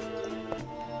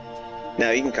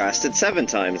 Now you can cast it 7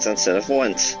 times instead of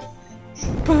once.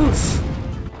 Poof!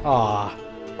 Aw.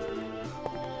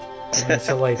 I need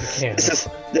to light the candle.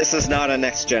 This is not a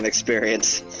next-gen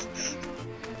experience.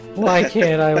 Why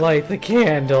can't I light the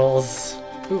candles?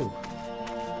 Ooh.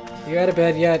 You out of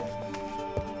bed yet?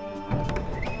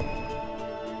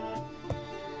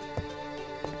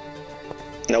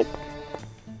 Nope.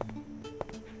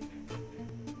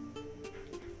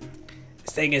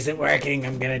 This thing isn't working,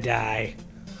 I'm gonna die.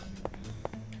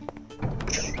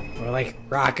 Or like,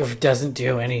 Rockov doesn't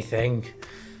do anything.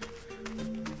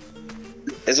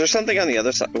 Is there something on the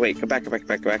other side? Wait, go back. To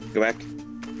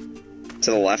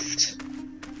the left.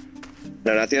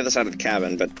 No, not the other side of the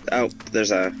cabin, but... Oh,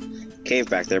 there's a cave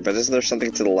back there, but isn't there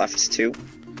something to the left, too?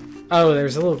 Oh,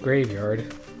 there's a little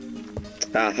graveyard.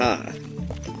 Aha.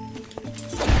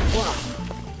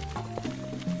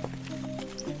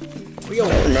 I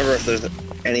don't remember if there's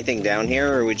anything down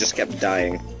here, or we just kept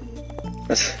dying.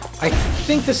 I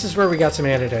think this is where we got some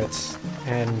antidotes,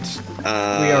 and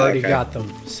we already got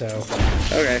them, so...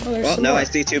 Okay, Oh, well, no, more. I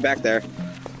see 2 back there.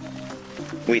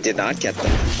 We did not get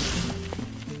them.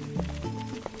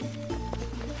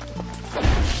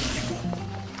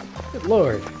 Good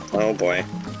lord. Oh boy.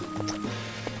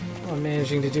 All I'm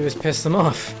managing to do is piss them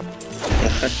off.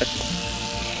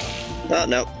 Oh,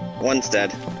 no. One's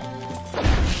dead.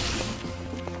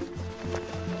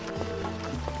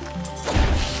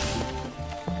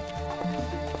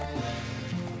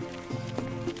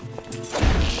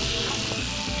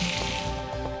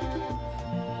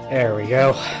 There we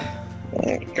go.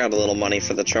 Got a little money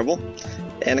for the trouble.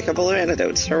 And a couple of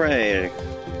antidotes. Hooray!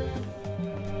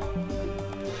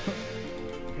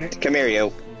 Come here,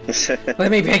 you.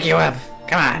 Let me pick you up.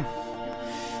 Come on.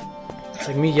 It's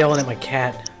like me yelling at my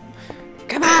cat.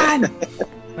 Come on!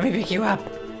 Let me pick you up.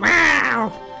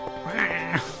 Wow!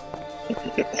 Wow!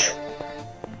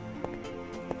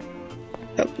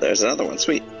 Oh, there's another one.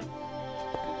 Sweet.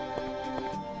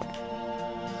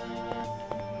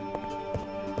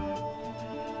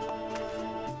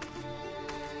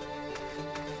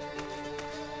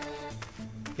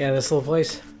 Yeah, this little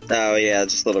place. Oh yeah,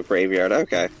 just a little graveyard.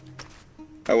 Okay.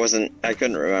 I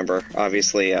couldn't remember.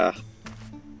 Obviously, yeah,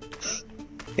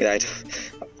 I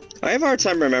have a hard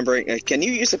time remembering. Can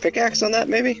you use a pickaxe on that,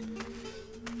 maybe?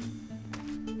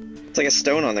 It's like a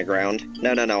stone on the ground.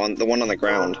 No, on the one on the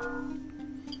ground.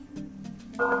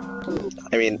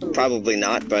 I mean, probably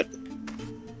not, but...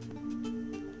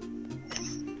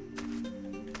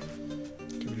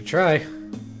 try.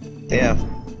 Yeah.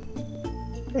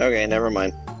 Okay, never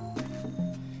mind.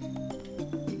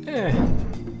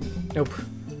 Nope.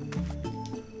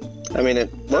 I mean,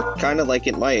 it looked kind of like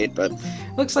it might, but...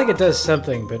 Looks like it does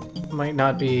something, but might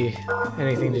not be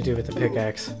anything to do with the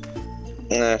pickaxe.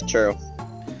 True.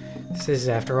 This is,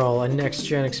 after all, a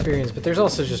next-gen experience, but there's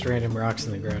also just random rocks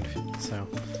in the ground, so...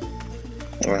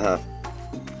 Uh-huh.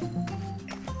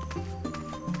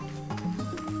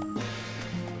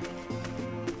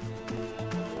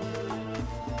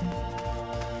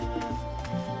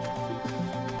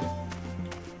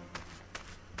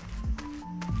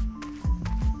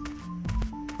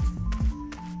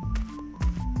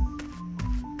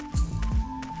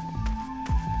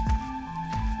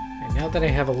 Now that I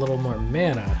have a little more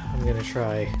mana, I'm gonna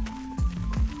try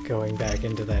going back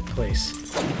into that place.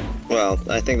 Well,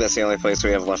 I think that's the only place we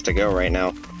have left to go right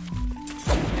now.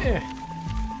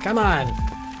 Come on!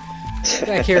 Get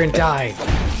back here and die!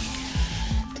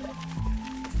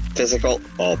 Physical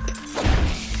up.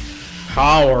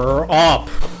 Power up!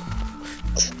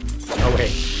 Oh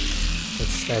wait,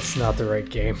 that's not the right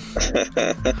game.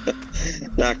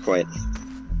 Not quite.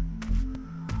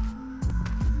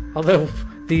 Although,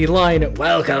 the line,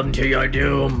 "Welcome to your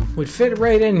doom," would fit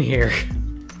right in here.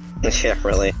 Yeah,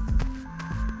 really.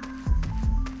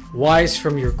 Wise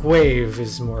from your grave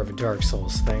is more of a Dark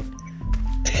Souls thing.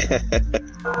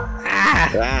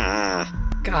 Ah!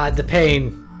 God, the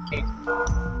pain.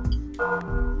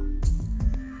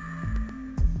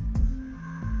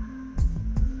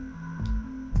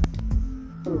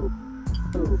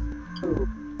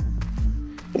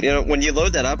 You know, when you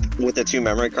load that up with the 2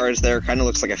 memory cards there, it kind of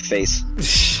looks like a face.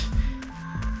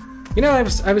 You know, I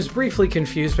was briefly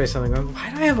confused by something. Why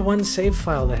do I have one save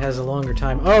file that has a longer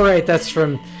time? Oh, right, that's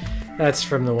from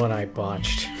the one I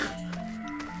botched.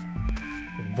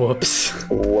 Whoops.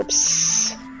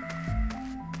 Whoops.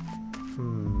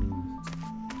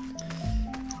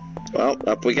 Well,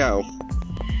 up we go.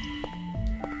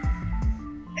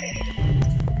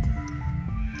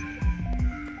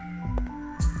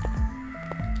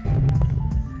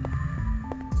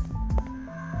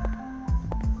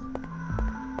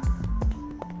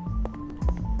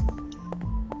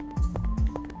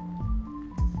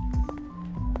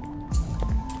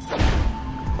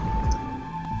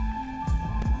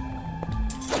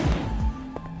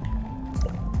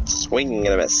 Swing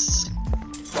and a miss.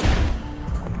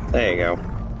 There you go.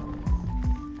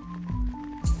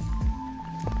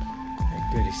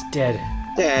 Good, he's dead.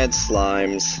 Dead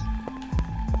slimes.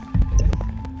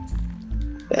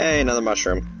 Hey, another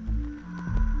mushroom.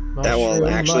 That will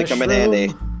actually come in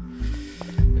handy.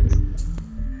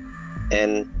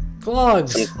 And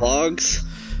clogs. some clogs.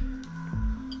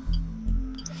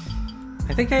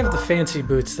 I think I have the fancy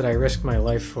boots that I risked my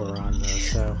life for on, though,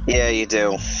 so... Yeah, you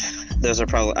do. Those are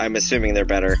probably... I'm assuming they're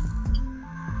better.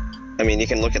 I mean, you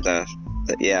can look at the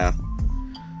yeah.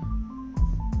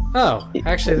 Oh,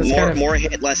 actually, that's kind of... More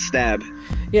hit, less stab.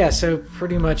 Yeah, so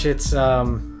pretty much it's,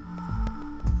 the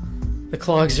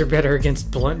clogs are better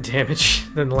against blunt damage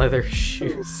than leather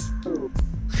shoes.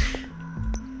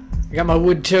 I got my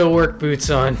wood toe work boots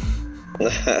on.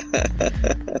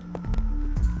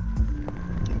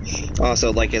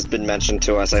 Also, like has been mentioned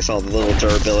to us, I saw the little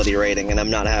durability rating, and I'm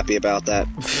not happy about that.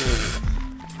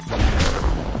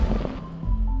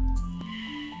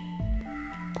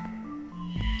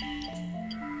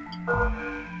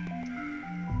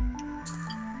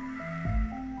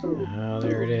 Oh,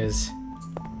 there it is.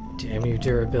 Damn you,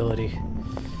 durability.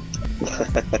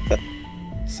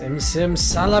 Sim Sim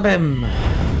Salabim!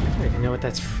 I don't even know what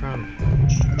that's from.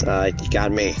 You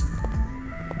got me.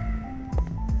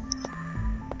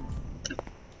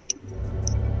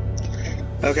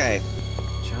 Okay.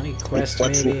 Johnny Quest,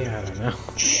 maybe? I don't know.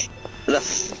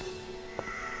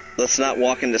 Let's not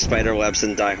walk into spider webs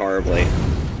and die horribly.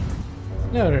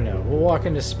 No. We'll walk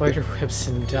into spider webs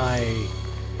and die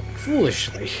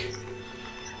foolishly.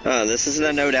 This isn't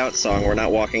a No Doubt song. We're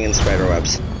not walking in spider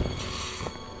webs.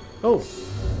 Oh.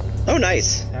 Oh,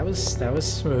 nice. That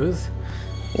was smooth.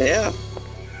 Yeah.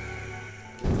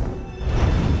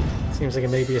 Seems like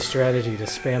it may be a strategy to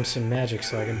spam some magic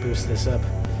so I can boost this up.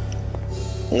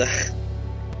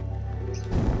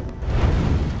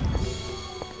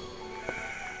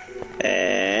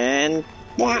 And...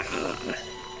 what?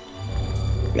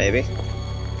 Maybe.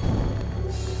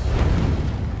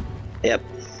 Yep.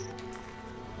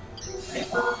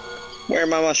 Where are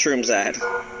my mushrooms at?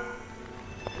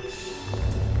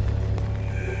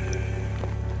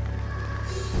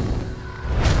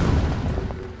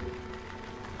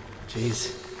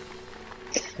 Jeez.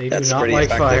 They That's do not pretty like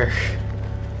effective. fire.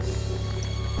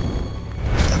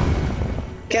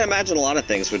 Can't imagine a lot of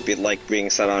things would be like being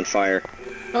set on fire.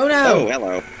 Oh no! Oh,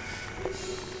 hello.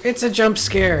 It's a jump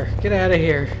scare. Get out of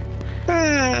here.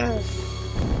 Ah.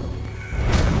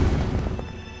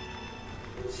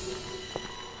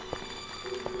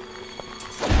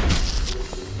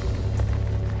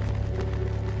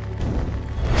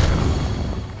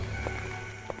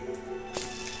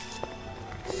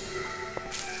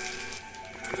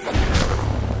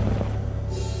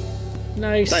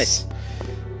 Nice. Nice.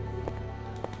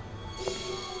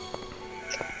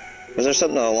 Was there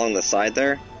something along the side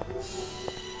there?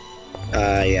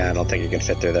 Yeah, I don't think you can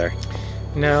fit through there.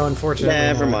 No, unfortunately.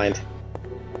 Never not. mind.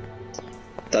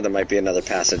 Thought it might be another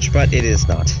passage, but it is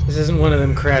not. This isn't one of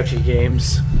them crouchy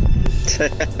games.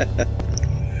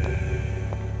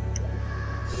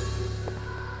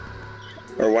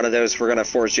 Or one of those, we're gonna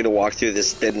force you to walk through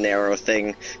this thin, narrow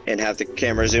thing and have the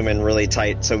camera zoom in really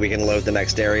tight so we can load the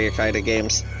next area kind of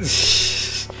games.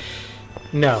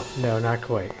 No, not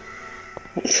quite.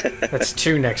 That's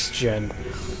too next gen.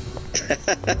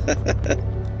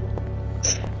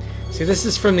 See, this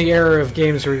is from the era of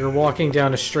games where you're walking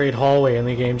down a straight hallway and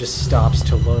the game just stops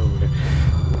to load.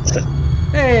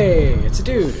 Hey, it's a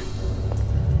dude.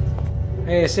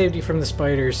 Hey, I saved you from the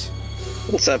spiders.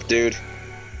 What's up, dude?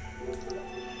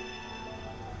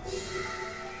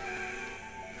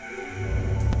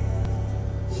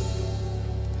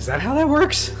 Is that how that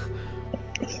works?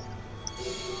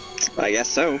 I guess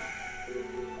so.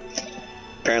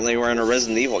 Apparently we're in a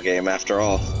Resident Evil game after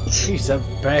all. He's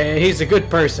a good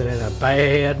person and a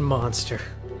bad monster.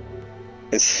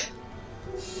 It's...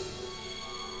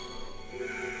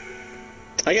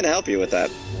 I can help you with that.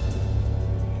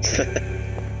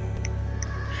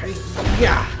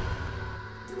 Yeah.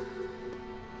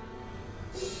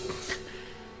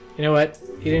 You know what?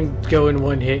 You didn't go in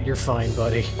one hit, you're fine,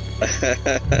 buddy.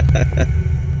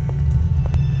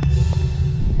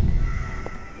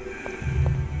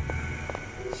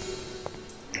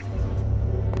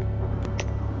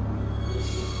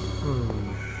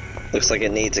 Looks like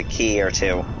it needs a key or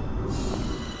two.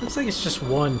 Looks like it's just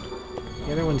one.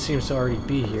 The other one seems to already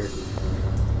be here.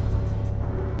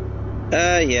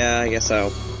 Yeah, I guess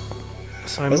so.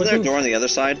 So I'm Wasn't there a looking, door on the other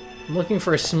side? I'm looking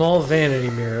for a small vanity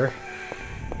mirror.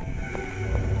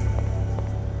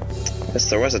 Yes,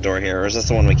 there was a door here, or is this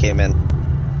the one we came in?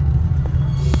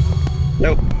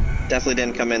 Nope. Definitely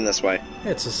didn't come in this way.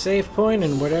 It's a save point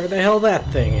and whatever the hell that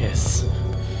thing is.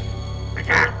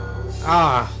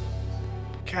 Ah.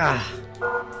 God.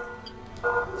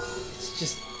 It's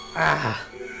just... Ah.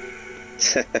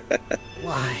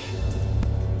 Why?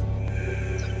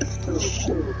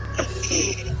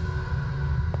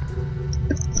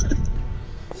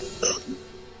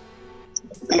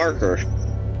 Marker.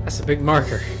 That's a big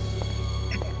marker. How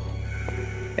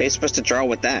are you supposed to draw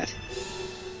with that?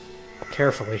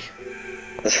 Carefully.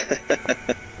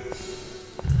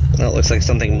 Well, it looks like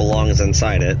something belongs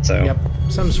inside it, so... Yep.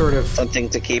 Some sort of... Something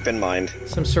to keep in mind.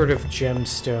 Some sort of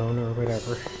gemstone or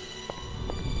whatever.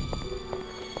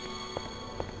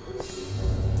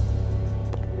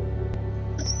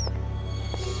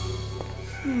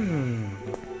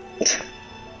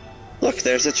 Look,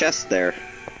 there's a chest there.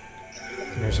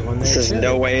 And there's one there This is too.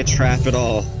 no way a trap at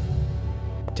all.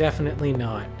 Definitely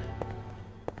not.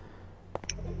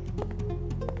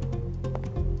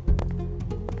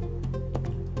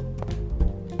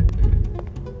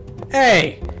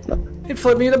 Hey! It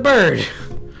flipped me the bird!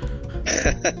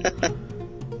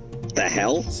 The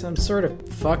hell? Some sort of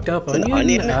fucked up An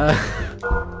onion? onion?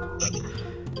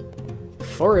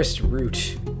 Forest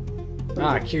root.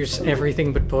 Ah, cures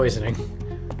everything but poisoning.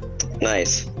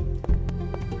 Nice.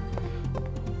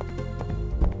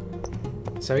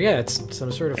 So yeah, it's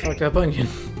some sort of fucked up onion.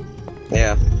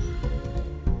 Yeah.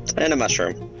 And a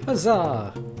mushroom.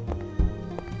 Huzzah!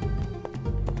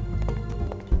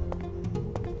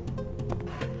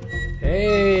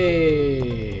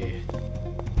 Hey!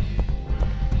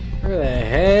 Where the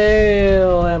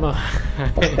hell am I?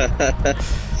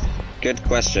 Good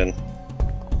question.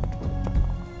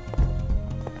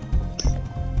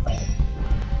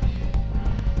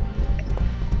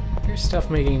 There's stuff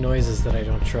making noises that I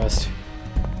don't trust.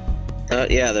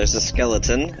 Yeah, there's a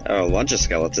skeleton. Oh, a bunch of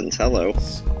skeletons. Hello.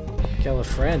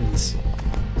 Friends.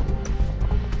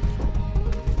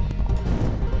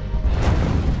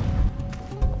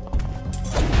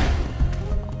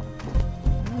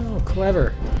 Oh,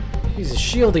 clever. He's a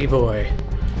shieldy boy.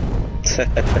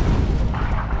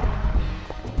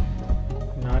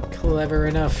 Not clever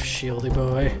enough, shieldy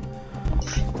boy.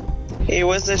 He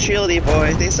was a shieldy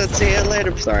boy. They said see you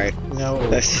later. Sorry. No.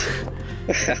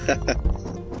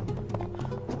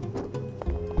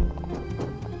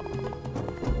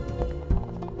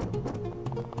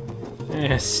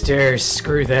 Stairs,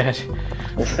 screw that.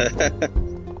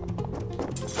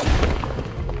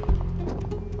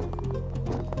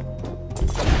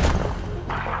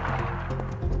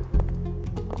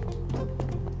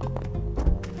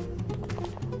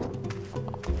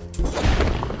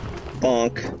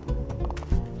 Bonk.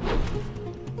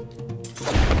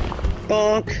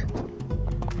 Bonk.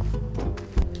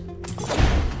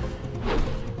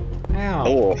 Ow.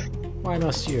 Oh. Why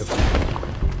must you?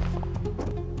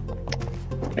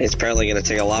 He's apparently going to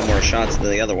take a lot more shots than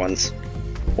the other ones.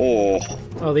 Oh.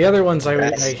 Oh, the other ones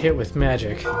I hit with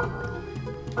magic.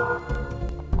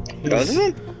 Both of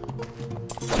them?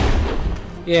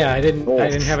 Yeah, I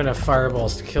didn't have enough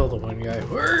fireballs to kill the one guy.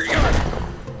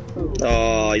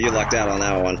 Oh, you lucked out on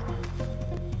that one.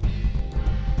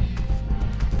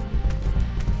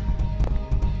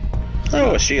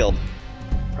 Oh, a shield.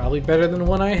 Probably better than the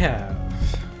one I have.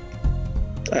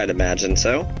 I'd imagine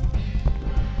so.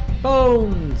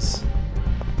 Bones!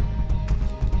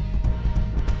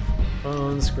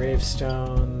 Bones,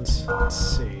 gravestones.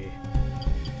 Let's see.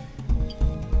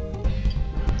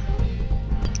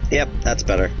 Yep, that's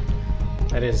better.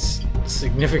 That is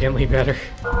significantly better.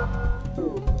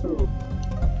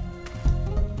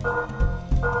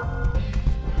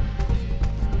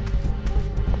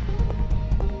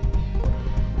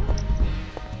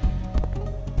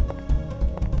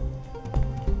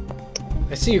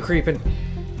 I see you creeping.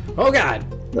 Oh god!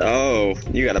 Oh,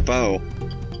 you got a bow.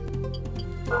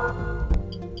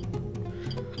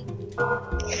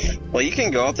 Well, you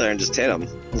can go up there and just hit him.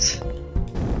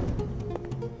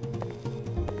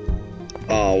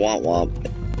 Oh, womp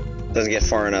womp. Doesn't get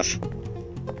far enough.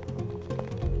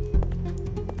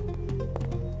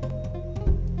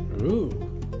 Ooh.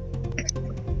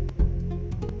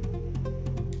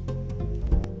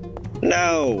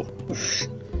 No!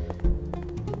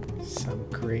 Some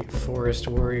great forest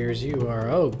warriors you are.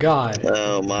 Oh god.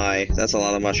 Oh my, that's a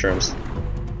lot of mushrooms.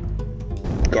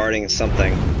 Guarding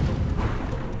something.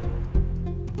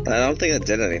 I don't think it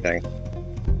did anything.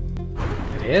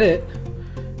 It hit it.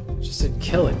 Just didn't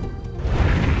kill it.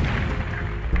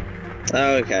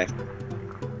 Oh, okay.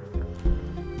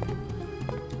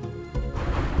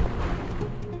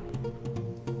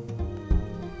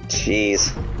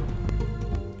 Jeez.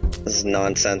 This is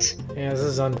nonsense. Yeah, this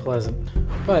is unpleasant.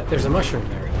 But there's a mushroom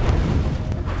there.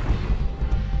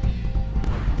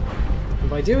 And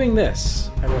by doing this,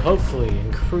 I will hopefully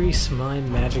increase my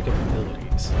magic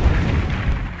abilities.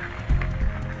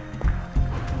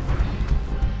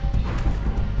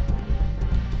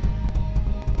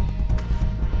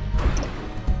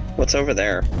 What's over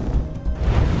there?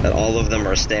 That all of them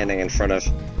are standing in front of.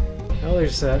 Oh,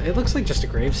 there's it looks like just a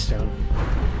gravestone.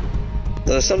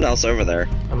 There's something else over there.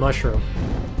 A mushroom.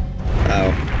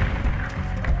 Oh.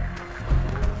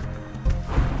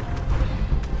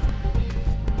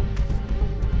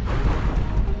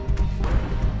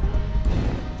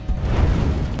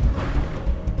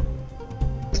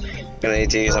 Gonna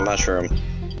need to use a mushroom.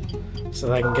 So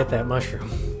that I can get that mushroom.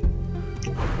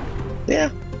 Yeah.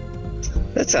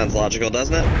 That sounds logical,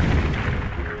 doesn't it?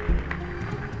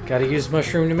 Gotta use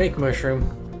mushroom to make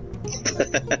mushroom.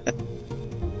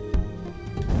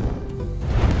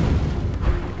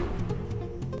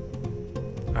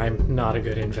 I'm not a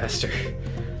good investor.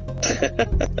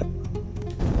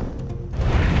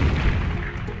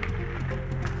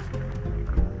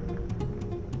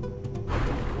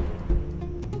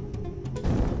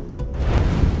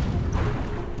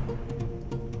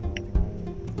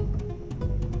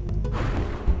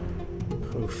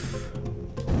 Oof.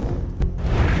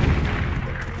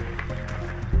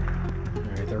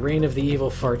 Alright, the reign of the evil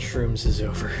fart shrooms is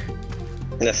over.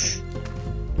 Yes.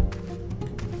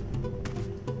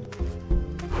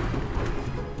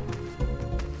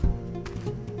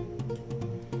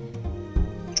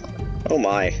 Oh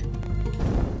my. I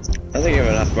don't think you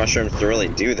have enough mushrooms to really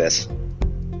do this.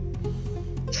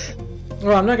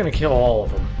 Well, I'm not gonna kill all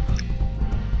of them.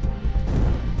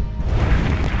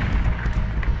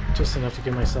 Just enough to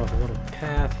give myself a little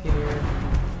path here.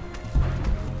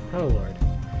 Oh lord.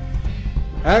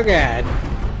 Oh god.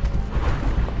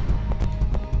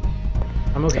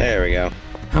 I'm okay. There we go.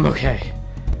 I'm okay.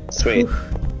 Sweet. Whew.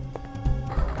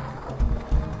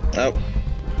 Oh.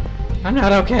 I'm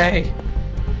not okay.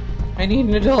 I need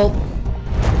an adult.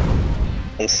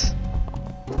 Oops.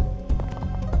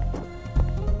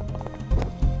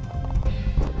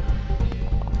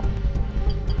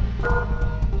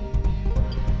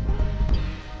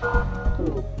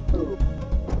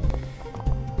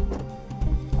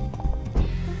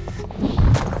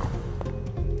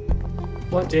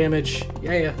 Blunt damage.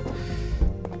 Yeah.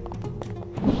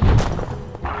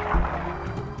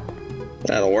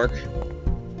 That'll work.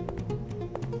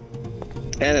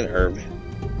 And an herb.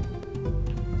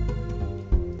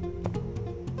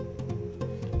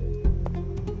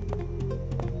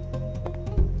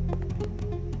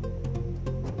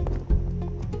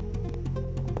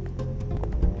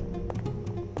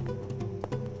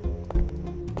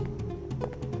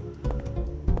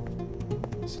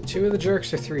 So 2 of the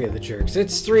jerks or 3 of the jerks?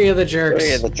 It's 3 of the jerks.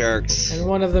 3 of the jerks. And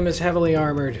one of them is heavily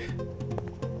armored.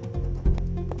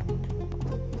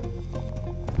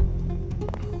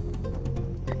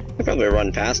 I probably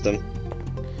run past him.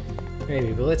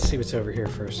 Maybe, but let's see what's over here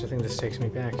first. I think this takes me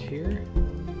back here.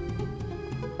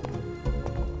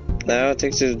 No, it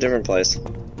takes you to a different place.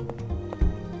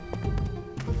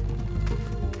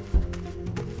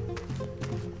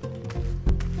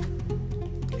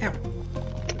 Ow.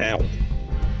 Ow.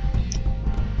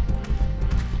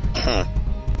 Huh.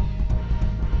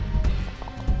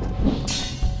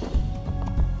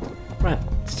 Come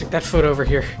on, stick that foot over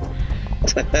here.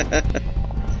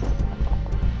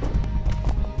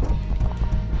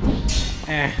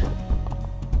 Eh.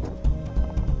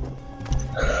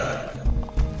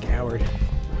 Coward.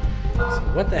 So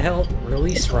what the hell?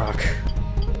 Release rock.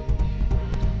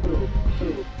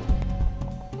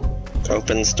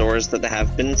 Open stores that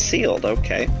have been sealed,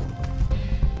 okay.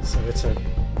 So it's a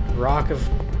rock of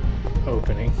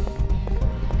opening.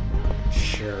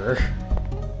 Sure.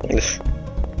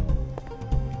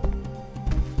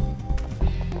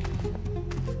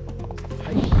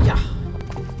 Hi-ya.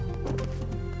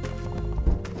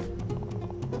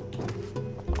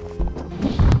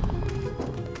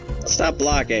 Stop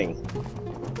blocking.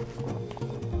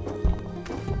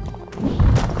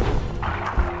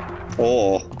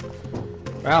 Oh.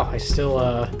 Wow, I still,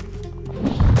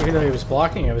 even though he was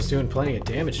blocking, I was doing plenty of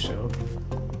damage to him.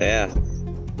 Yeah.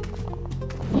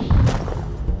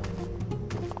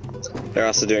 They're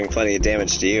also doing plenty of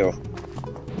damage to you.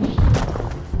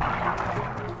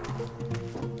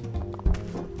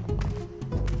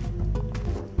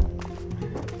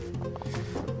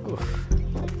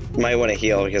 Oof. Might want to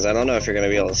heal, because I don't know if you're going to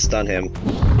be able to stun him.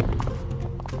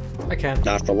 I can.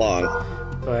 Not for long.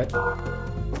 But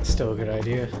still a good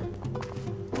idea.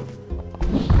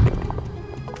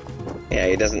 Yeah,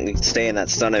 he doesn't stay in that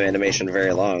stun animation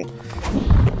very long.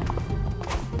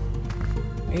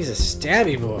 He's a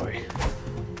stabby boy.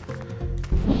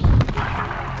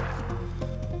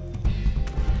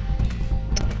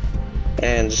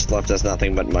 And just left us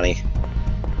nothing but money.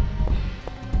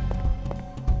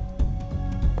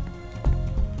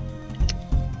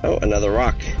 Oh, another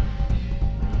rock.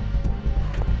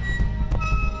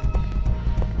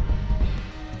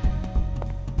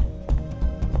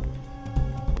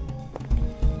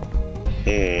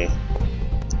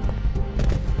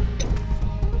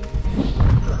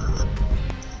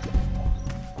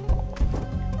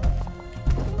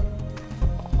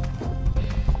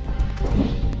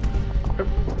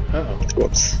 Uh-oh.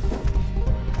 Whoops.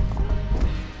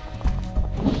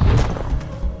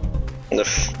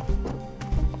 Oof.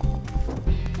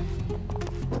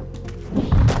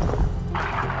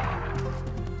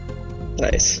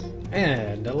 Nice.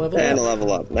 And a level And up. a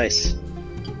level up. Nice.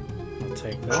 I'll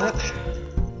take that.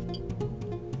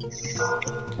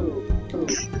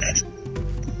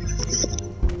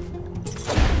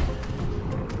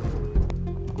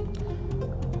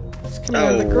 It's coming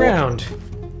out of the ground.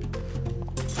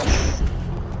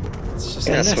 It's just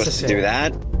You're not unnecessary. supposed to do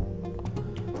that.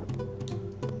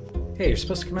 Hey, you're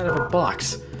supposed to come out of a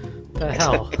box. The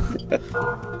hell?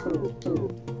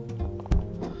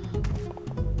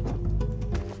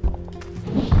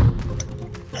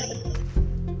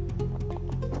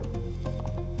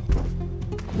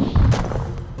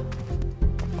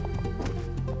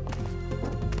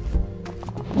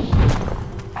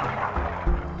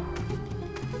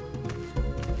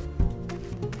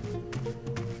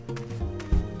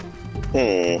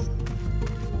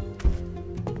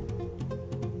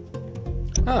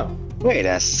 Oh. Wait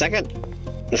a second.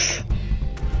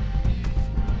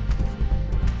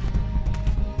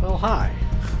 Well, hi.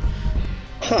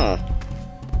 Huh.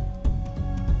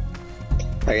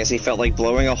 I guess he felt like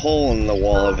blowing a hole in the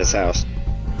wall of his house.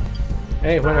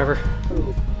 Hey, whatever.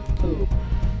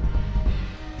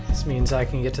 This means I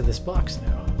can get to this box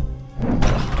now.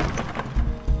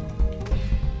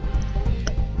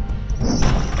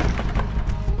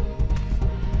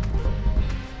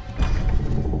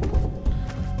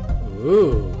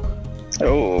 Ooh.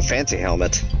 Oh, fancy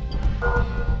helmet.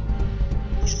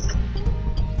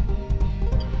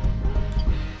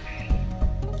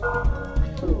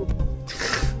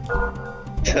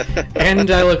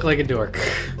 And I look like a dork.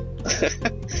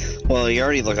 Well, you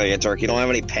already look like a dork. You don't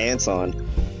have any pants on.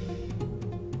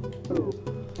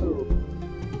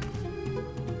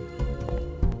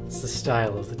 It's the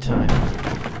style of the time.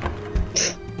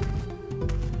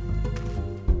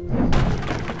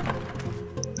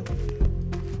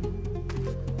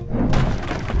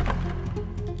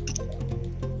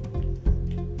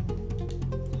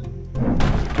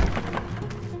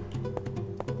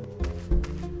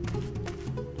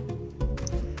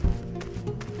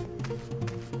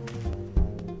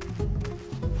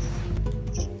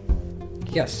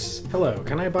 Yes. Hello,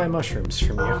 can I buy mushrooms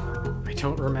from you? I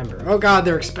don't remember. Oh god,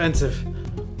 they're expensive.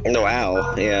 No,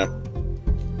 ow. Yeah.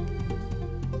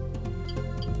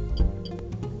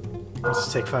 Let's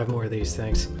just take 5 more of these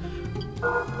things.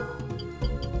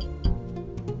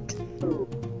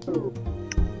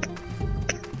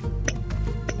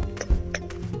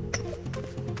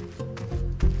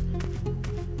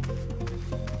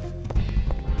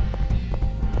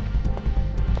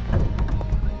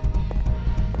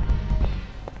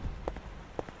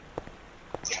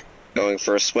 Going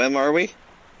for a swim, are we?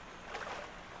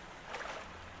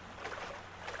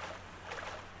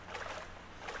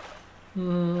 I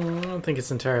don't think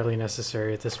it's entirely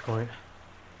necessary at this point.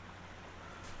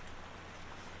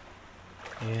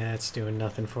 Yeah, it's doing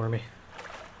nothing for me.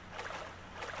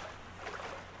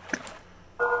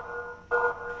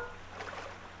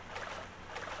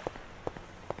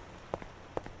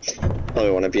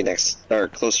 Probably want to be next or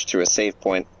closer to a save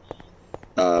point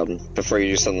before you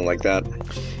do something like that.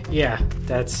 Yeah,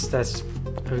 that's a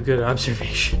good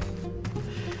observation.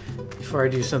 Before I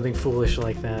do something foolish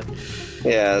like that.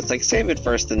 Yeah, it's like save it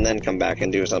first and then come back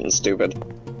and do something stupid.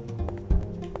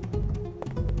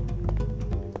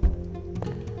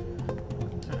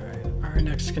 Alright, our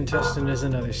next contestant is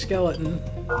another skeleton.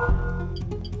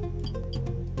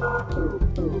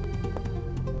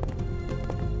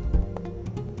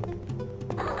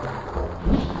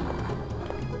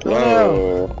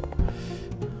 Whoa!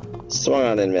 Swung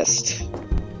on and missed.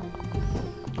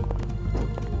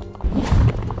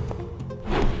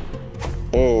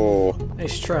 Oh.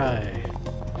 Nice try.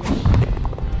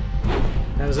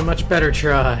 That was a much better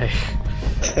try.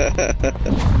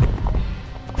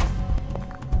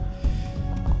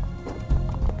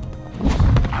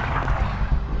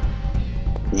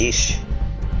 Yeesh.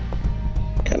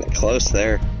 Kinda close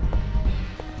there.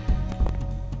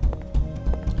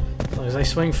 As long as I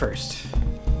swing first.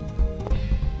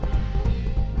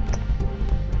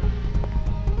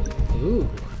 Ooh,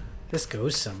 this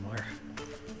goes somewhere.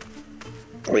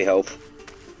 We hope.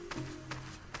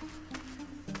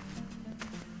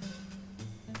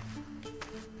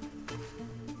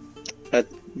 A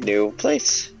new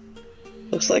place.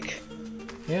 Looks like.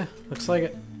 Yeah, looks like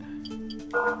it.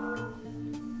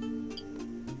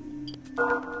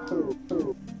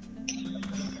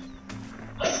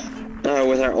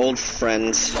 With our old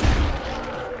friends.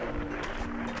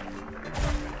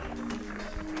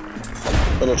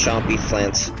 Little chompy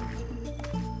plants.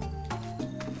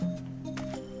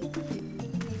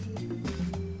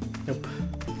 Nope.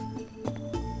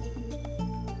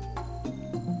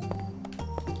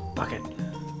 Bucket.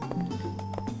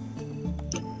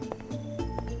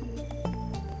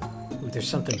 Ooh, there's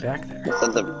something back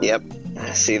there. Yep,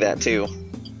 I see that too.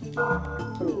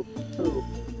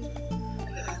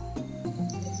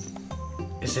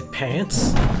 Is it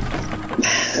pants?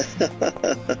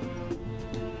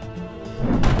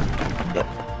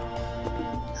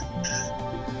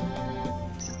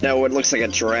 No, it looks like a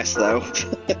dress though.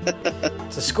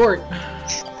 It's a skirt.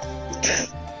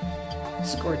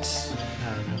 Skirts.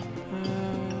 I don't know.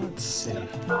 Let's see.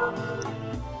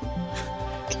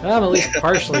 I'm at least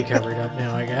partially covered up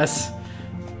now, I guess.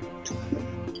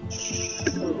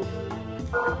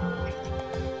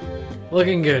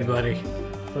 Looking good, buddy.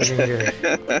 Looking good.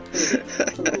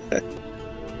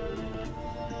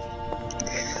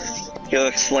 You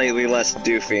look slightly less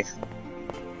doofy.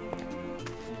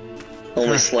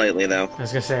 Only slightly, though. I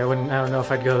was gonna say, I don't know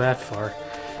if I'd go that far.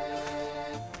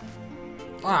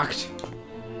 Locked.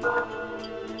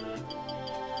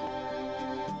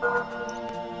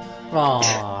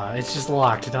 Aw, it's just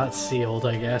locked, not sealed,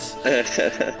 I guess.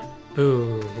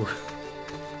 Boo.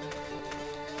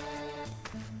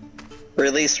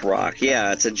 Release rock.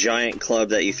 Yeah, it's a giant club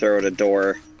that you throw at a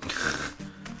door.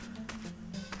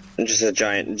 Just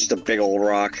a big old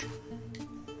rock.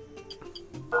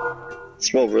 So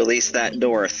we'll release that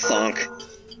door, thunk.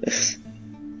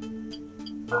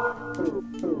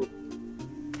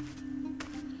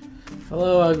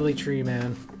 Hello, ugly tree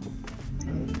man.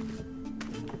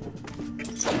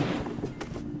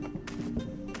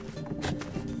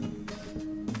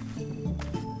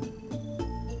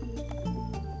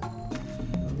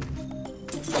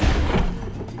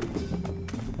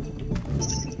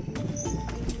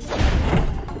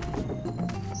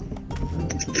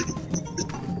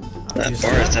 That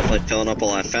bar is definitely filling up a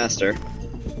lot faster.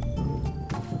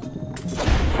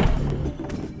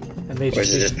 And they Or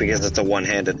is it just because it's a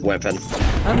one-handed weapon?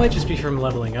 That might just be from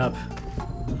leveling up.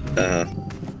 Uh-huh.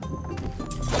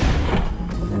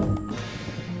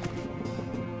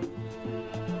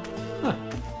 Huh.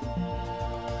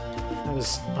 That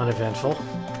was uneventful.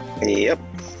 Yep.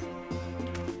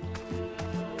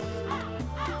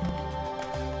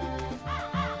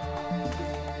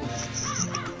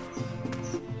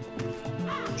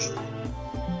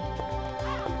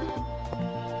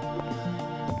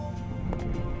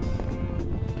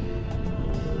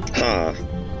 Huh.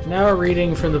 Now a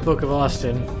reading from the Book of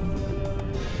Austin.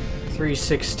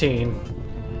 3:16.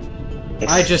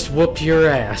 I just whooped your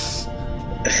ass.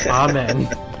 Amen.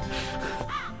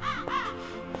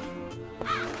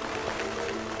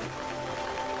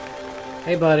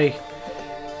 Hey, buddy.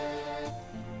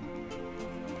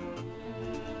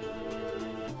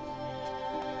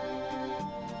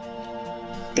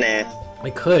 Nah. I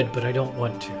could, but I don't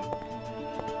want to.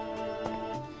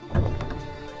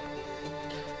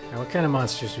 Now, what kind of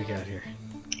monsters we got here?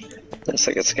 Looks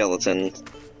like a skeleton.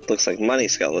 Looks like money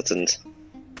skeletons.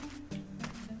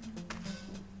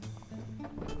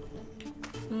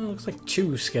 Looks like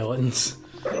 2 skeletons.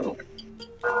 I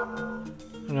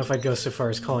don't know if I'd go so far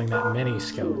as calling that many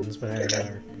skeletons, but I don't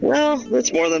know. Well,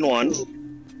 that's more than one.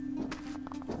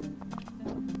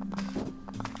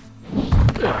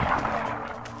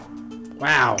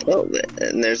 Wow. Oh,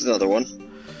 and there's another one.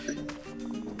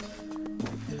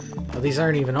 Oh, these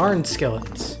aren't even orange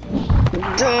skeletons.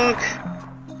 Dog!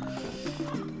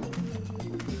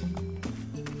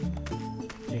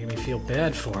 Making me feel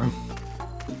bad for him.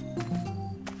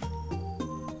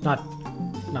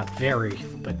 Not very,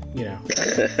 but, you know.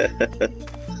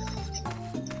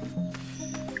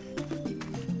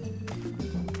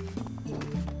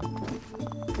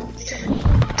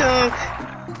 Dog!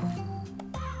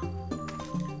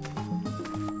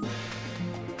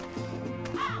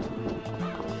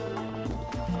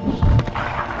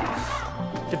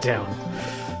 Get down.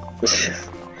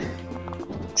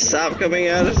 Stop coming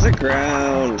out of the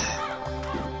ground!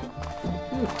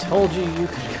 Who told you you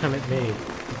could come at me?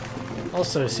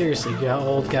 Also, seriously,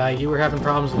 old guy, you were having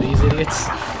problems with these idiots?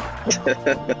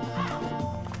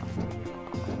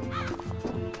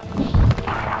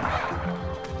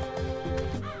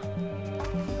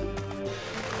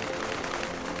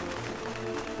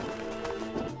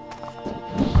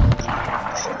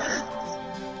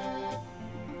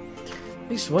 At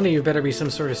least one of you better be some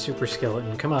sort of super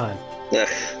skeleton. Come on. Ugh.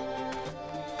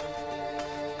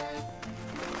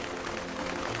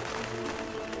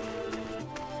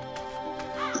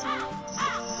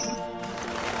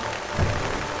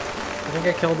 I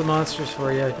think I killed the monsters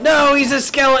for you. No, he's a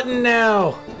skeleton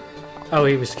now! Oh,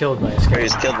 he was killed by a He skeleton.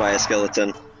 was killed by a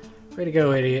skeleton. Way to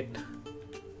go, idiot.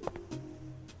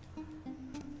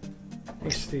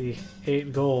 Thanks for the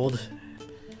 8 gold.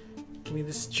 Give me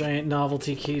this giant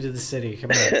novelty key to the city.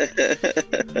 Come on.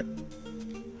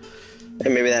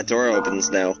 And maybe that door opens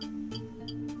now.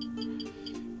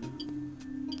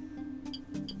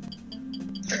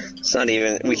 It's not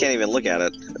even... we can't even look at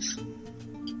it.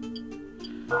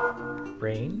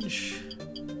 Range.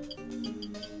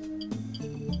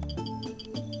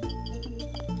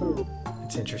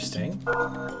 It's interesting.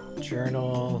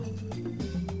 Journal.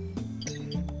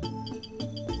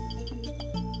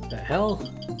 The hell?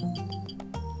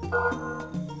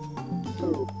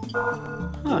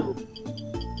 Huh.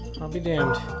 I'll be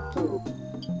damned.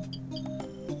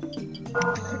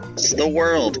 It's the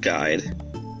world guide.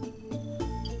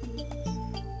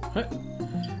 What?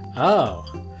 Oh.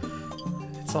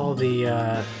 It's all the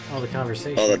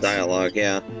conversations. All the dialogue,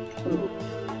 yeah.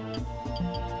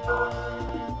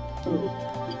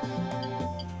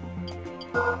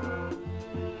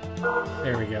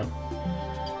 There we go.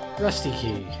 Rusty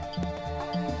key.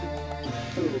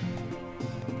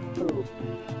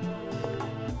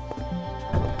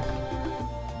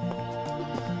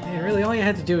 Man, really, all you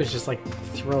had to do is just, like,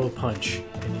 throw a punch,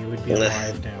 and you would be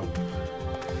alive now.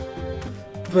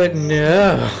 But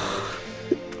no!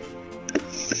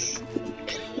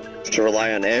 To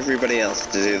rely on everybody else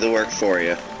to do the work for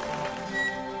you.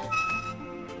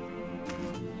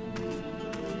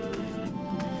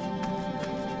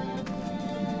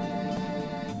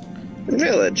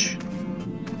 Village.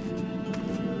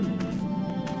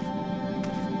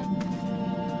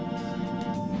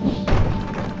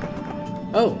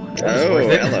 Oh, that was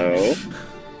worth it. Hello.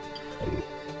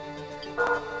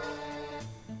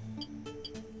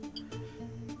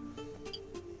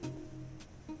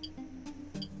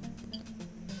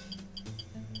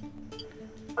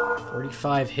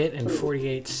 45 hit and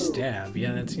 48 stab.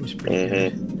 Yeah, that seems pretty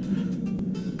good.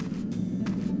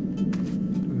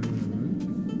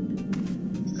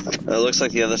 It looks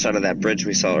like the other side of that bridge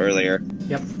we saw earlier.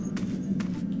 Yep.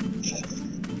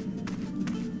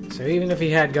 So even if he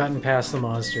had gotten past the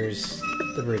monsters,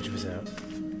 the bridge was out.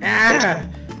 Ah!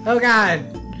 Oh god!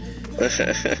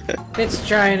 It's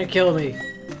trying to kill me.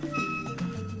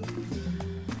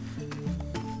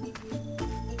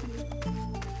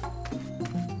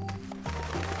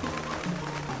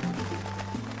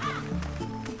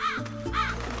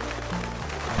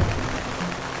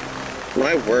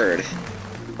 My word.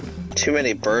 Too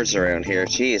many birds around here,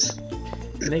 jeez.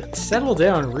 And they settle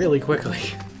down really quickly.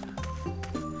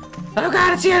 Oh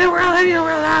god, it's the end of the world, end of the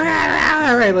world, oh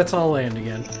god! Alright, let's all land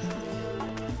again.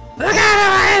 Oh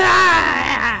god!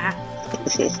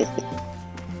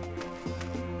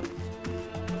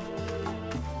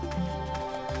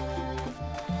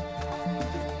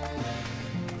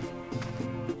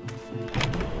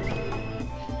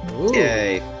 Ooh.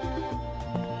 Yay.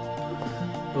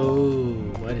 Ooh,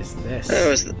 what is this? That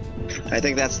was, I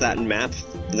think that's that map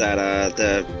that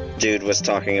the dude was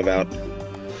talking about.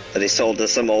 That he sold to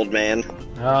some old man.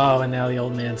 Oh, and now the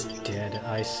old man's dead.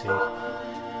 I see.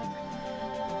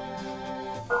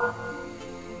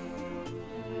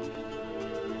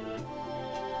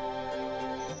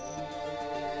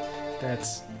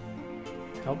 That's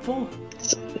helpful?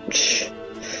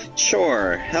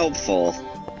 Sure, helpful.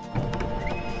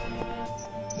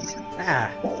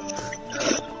 Ah.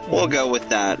 We'll go with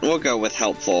that. We'll go with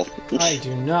helpful. I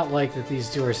do not like that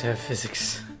these doors have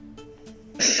physics.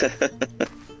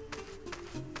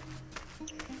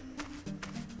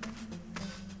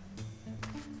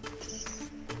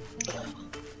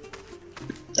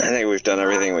 I think we've done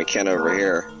everything we can over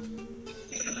here.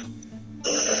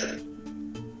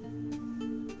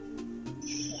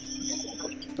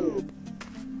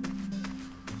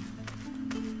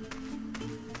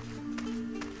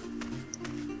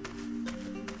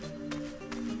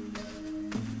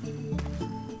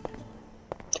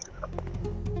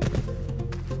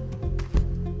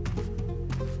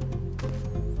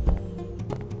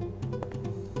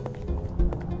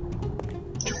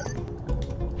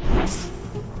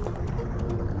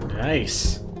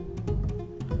 Nice.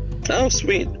 Oh,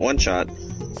 sweet. One shot.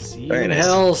 See you Very in nice.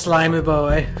 hell, slimy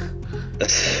boy.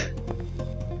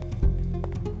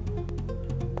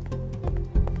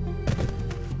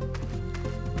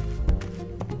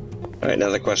 Alright, now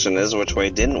the question is, which way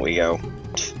didn't we go?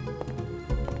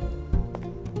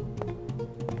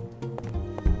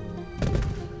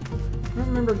 I don't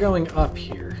remember going up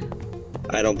here.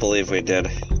 I don't believe we did.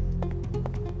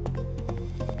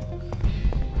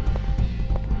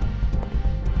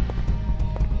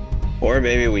 Or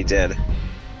maybe we did.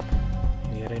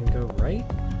 Maybe I didn't go right?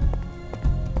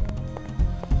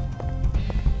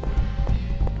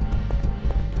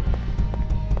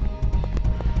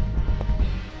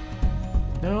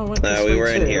 No, I went this No, we way were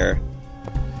in too. here.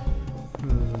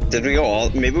 Hmm. Did we go all...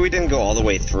 Maybe we didn't go all the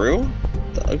way through?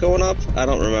 Going up? I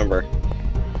don't remember.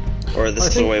 Or this I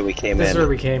is the think way we came This is in. where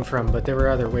we came from, but there were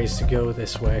other ways to go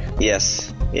this way.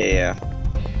 Yes. Yeah.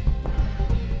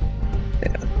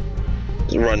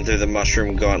 Just run through the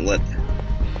mushroom gauntlet.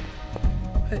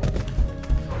 I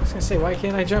was gonna say, why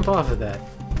can't I jump off of that?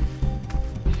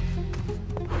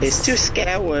 He's too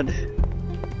scared.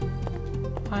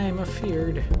 I am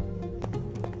afeared.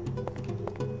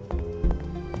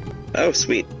 Oh,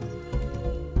 sweet.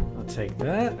 I'll take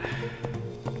that.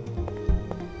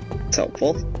 It's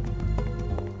helpful.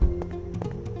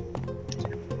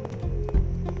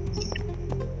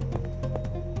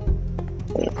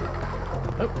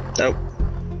 Oh.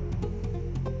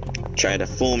 Try to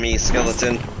fool me,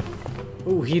 skeleton.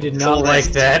 Ooh, he did not Full like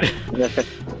rest. that.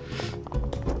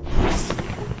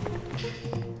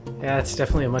 Yeah, it's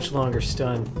definitely a much longer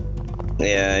stun.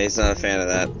 Yeah, he's not a fan of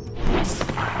that.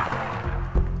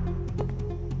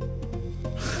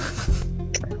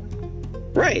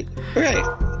 Right.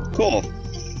 Cool.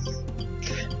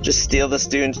 Just steal this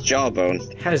dude's jawbone.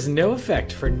 Has no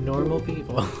effect for normal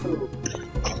people.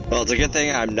 Well, it's a good thing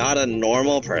I'm not a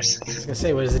normal person. I was gonna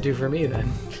say, what does it do for me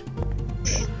then?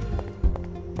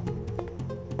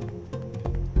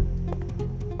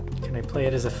 Can I play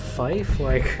it as a fife,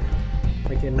 like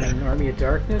in an Army of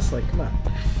Darkness? Like, come on.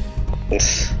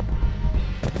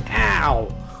 Ow!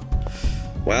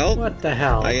 Well, What the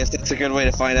hell? I guess that's a good way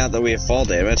to find out that we have fall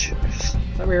damage. I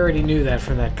thought we already knew that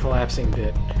from that collapsing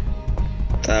bit.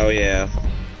 Oh, yeah.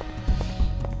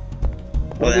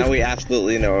 Well, now we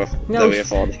absolutely know that we have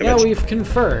fall damage. Now we've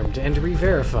confirmed and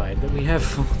re-verified that we have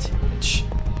full damage.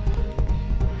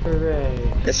 Hooray.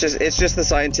 It's just the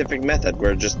scientific method.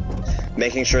 We're just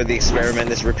making sure the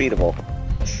experiment is repeatable.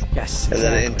 Yes, And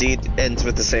then it indeed ends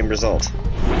with the same result.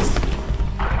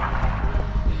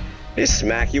 Did he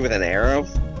smack you with an arrow?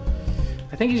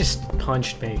 I think he just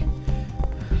punched me.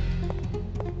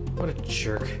 What a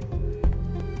jerk.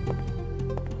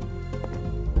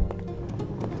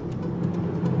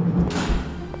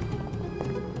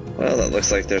 Well, that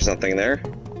looks like there's nothing there.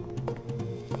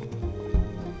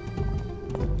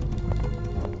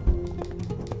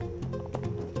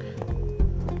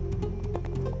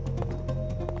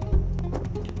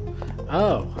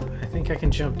 Oh, I think I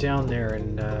can jump down there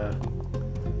and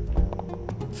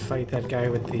fight that guy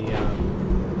with the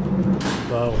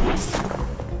bow.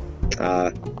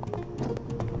 But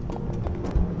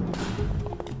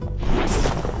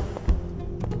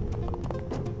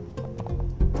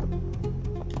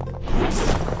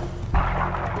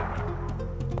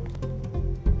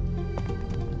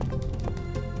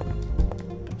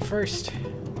first,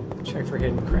 check for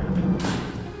hidden crap.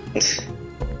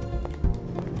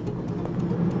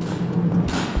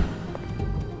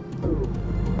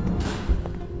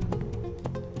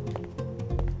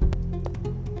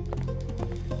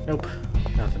 Nope,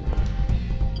 nothing.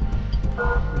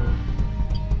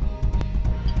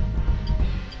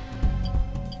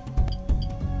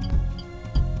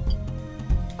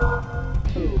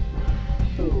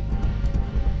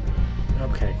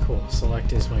 Okay, cool.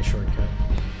 Select is my shortcut.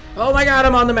 Oh my god,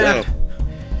 I'm on the map! No.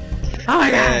 Oh my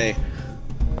god! Hey.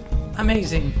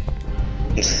 Amazing.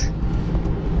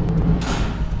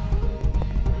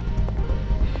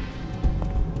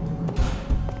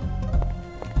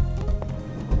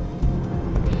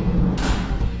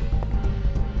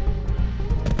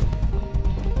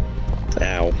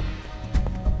 Ow.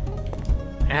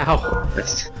 Ow.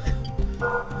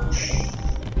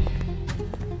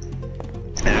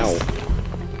 Ow.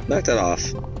 Knock that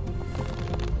off.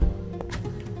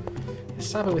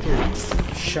 Stop it with your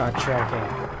shot tracking.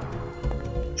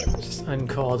 Just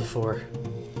uncalled for.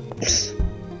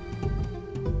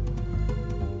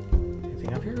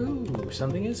 Anything up here? Ooh,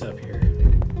 something is up here.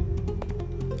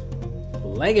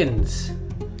 Leggings!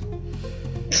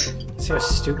 See how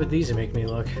stupid these make me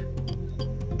look.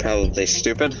 Probably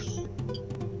stupid.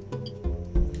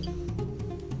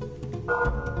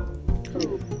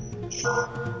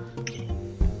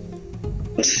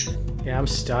 Yeah, I'm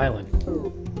styling.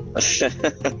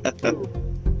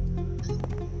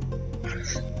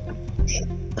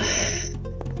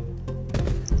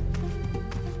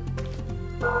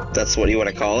 That's what you want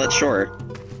to call it? Sure.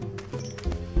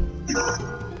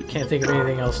 Can't think of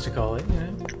anything else to call it, you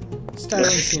know? Styling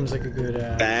seems like a good,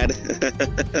 Bad. Hey,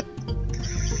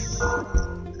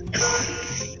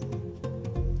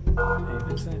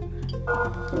 what's that?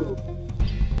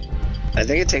 I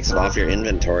think it takes it off your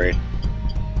inventory.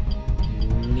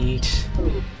 Neat.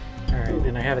 Alright,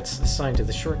 and I have it assigned to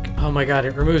the shortcut. Oh my god,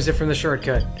 it removes it from the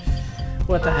shortcut.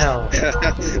 What the hell?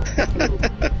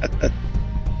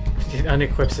 It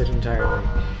unequips it entirely.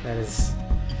 That is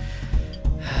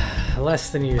less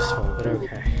than useful, but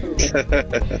okay.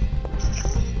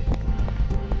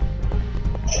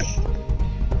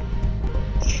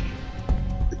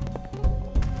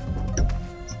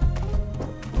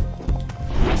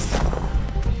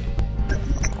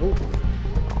 Oh,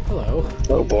 hello.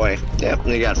 Oh boy. Yep,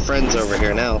 we got friends over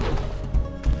here now.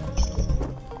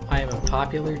 I am a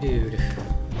popular dude.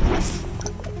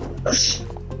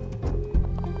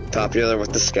 Popular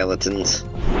with the skeletons.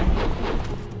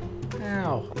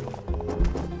 Ow.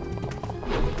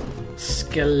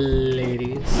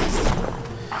 Skeladies.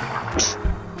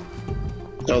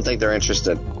 Don't think they're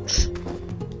interested.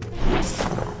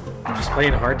 I'm just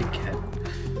playing hard to get.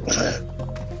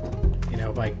 You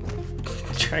know, by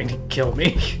trying to kill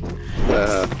me.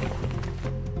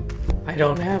 I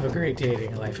don't have a great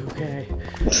dating life, okay?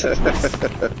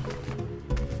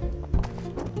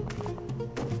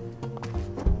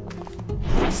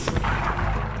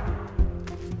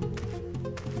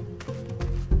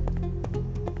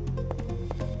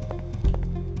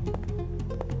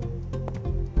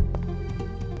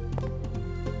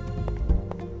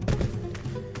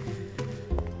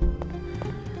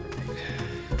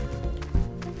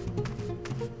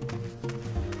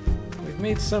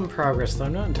 Made some progress, though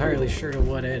I'm not entirely sure to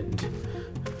what end.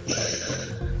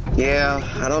 Yeah,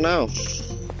 I don't know.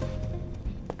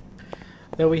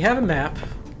 Though we have a map,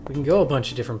 we can go a bunch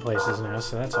of different places now,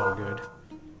 so that's all good.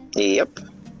 Yep.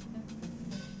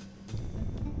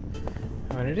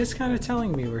 Oh, and it is kind of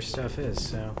telling me where stuff is,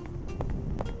 so...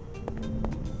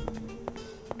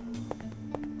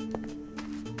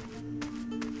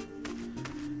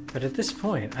 But at this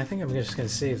point, I think I'm just going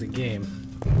to save the game.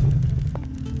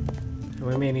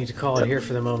 We may need to call it here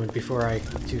for the moment before I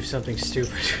do something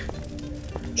stupid.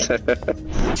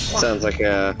 Sounds like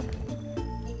a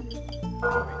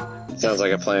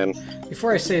plan.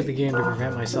 Before I save the game to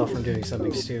prevent myself from doing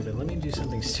something stupid, let me do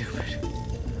something stupid.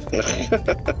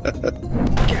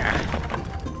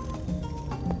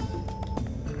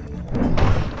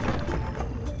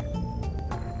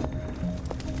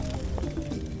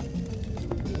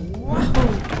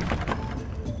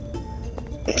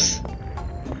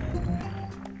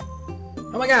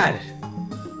 Oh my god!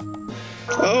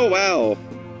 Oh wow!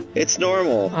 It's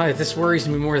normal. This worries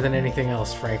me more than anything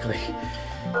else, frankly.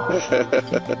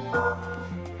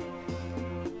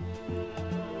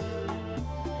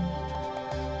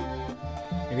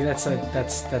 Maybe that's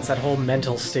that whole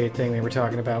mental state thing they were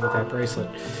talking about with that bracelet.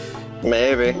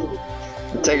 Maybe.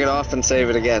 Take it off and save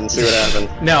it again. See what happens.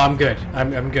 No, I'm good.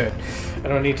 I'm good. I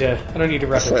don't need to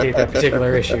replicate that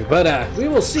particular issue. But we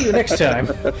will see you next time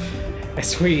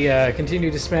as we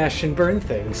continue to smash and burn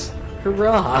things.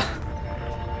 Hurrah!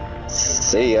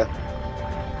 See ya.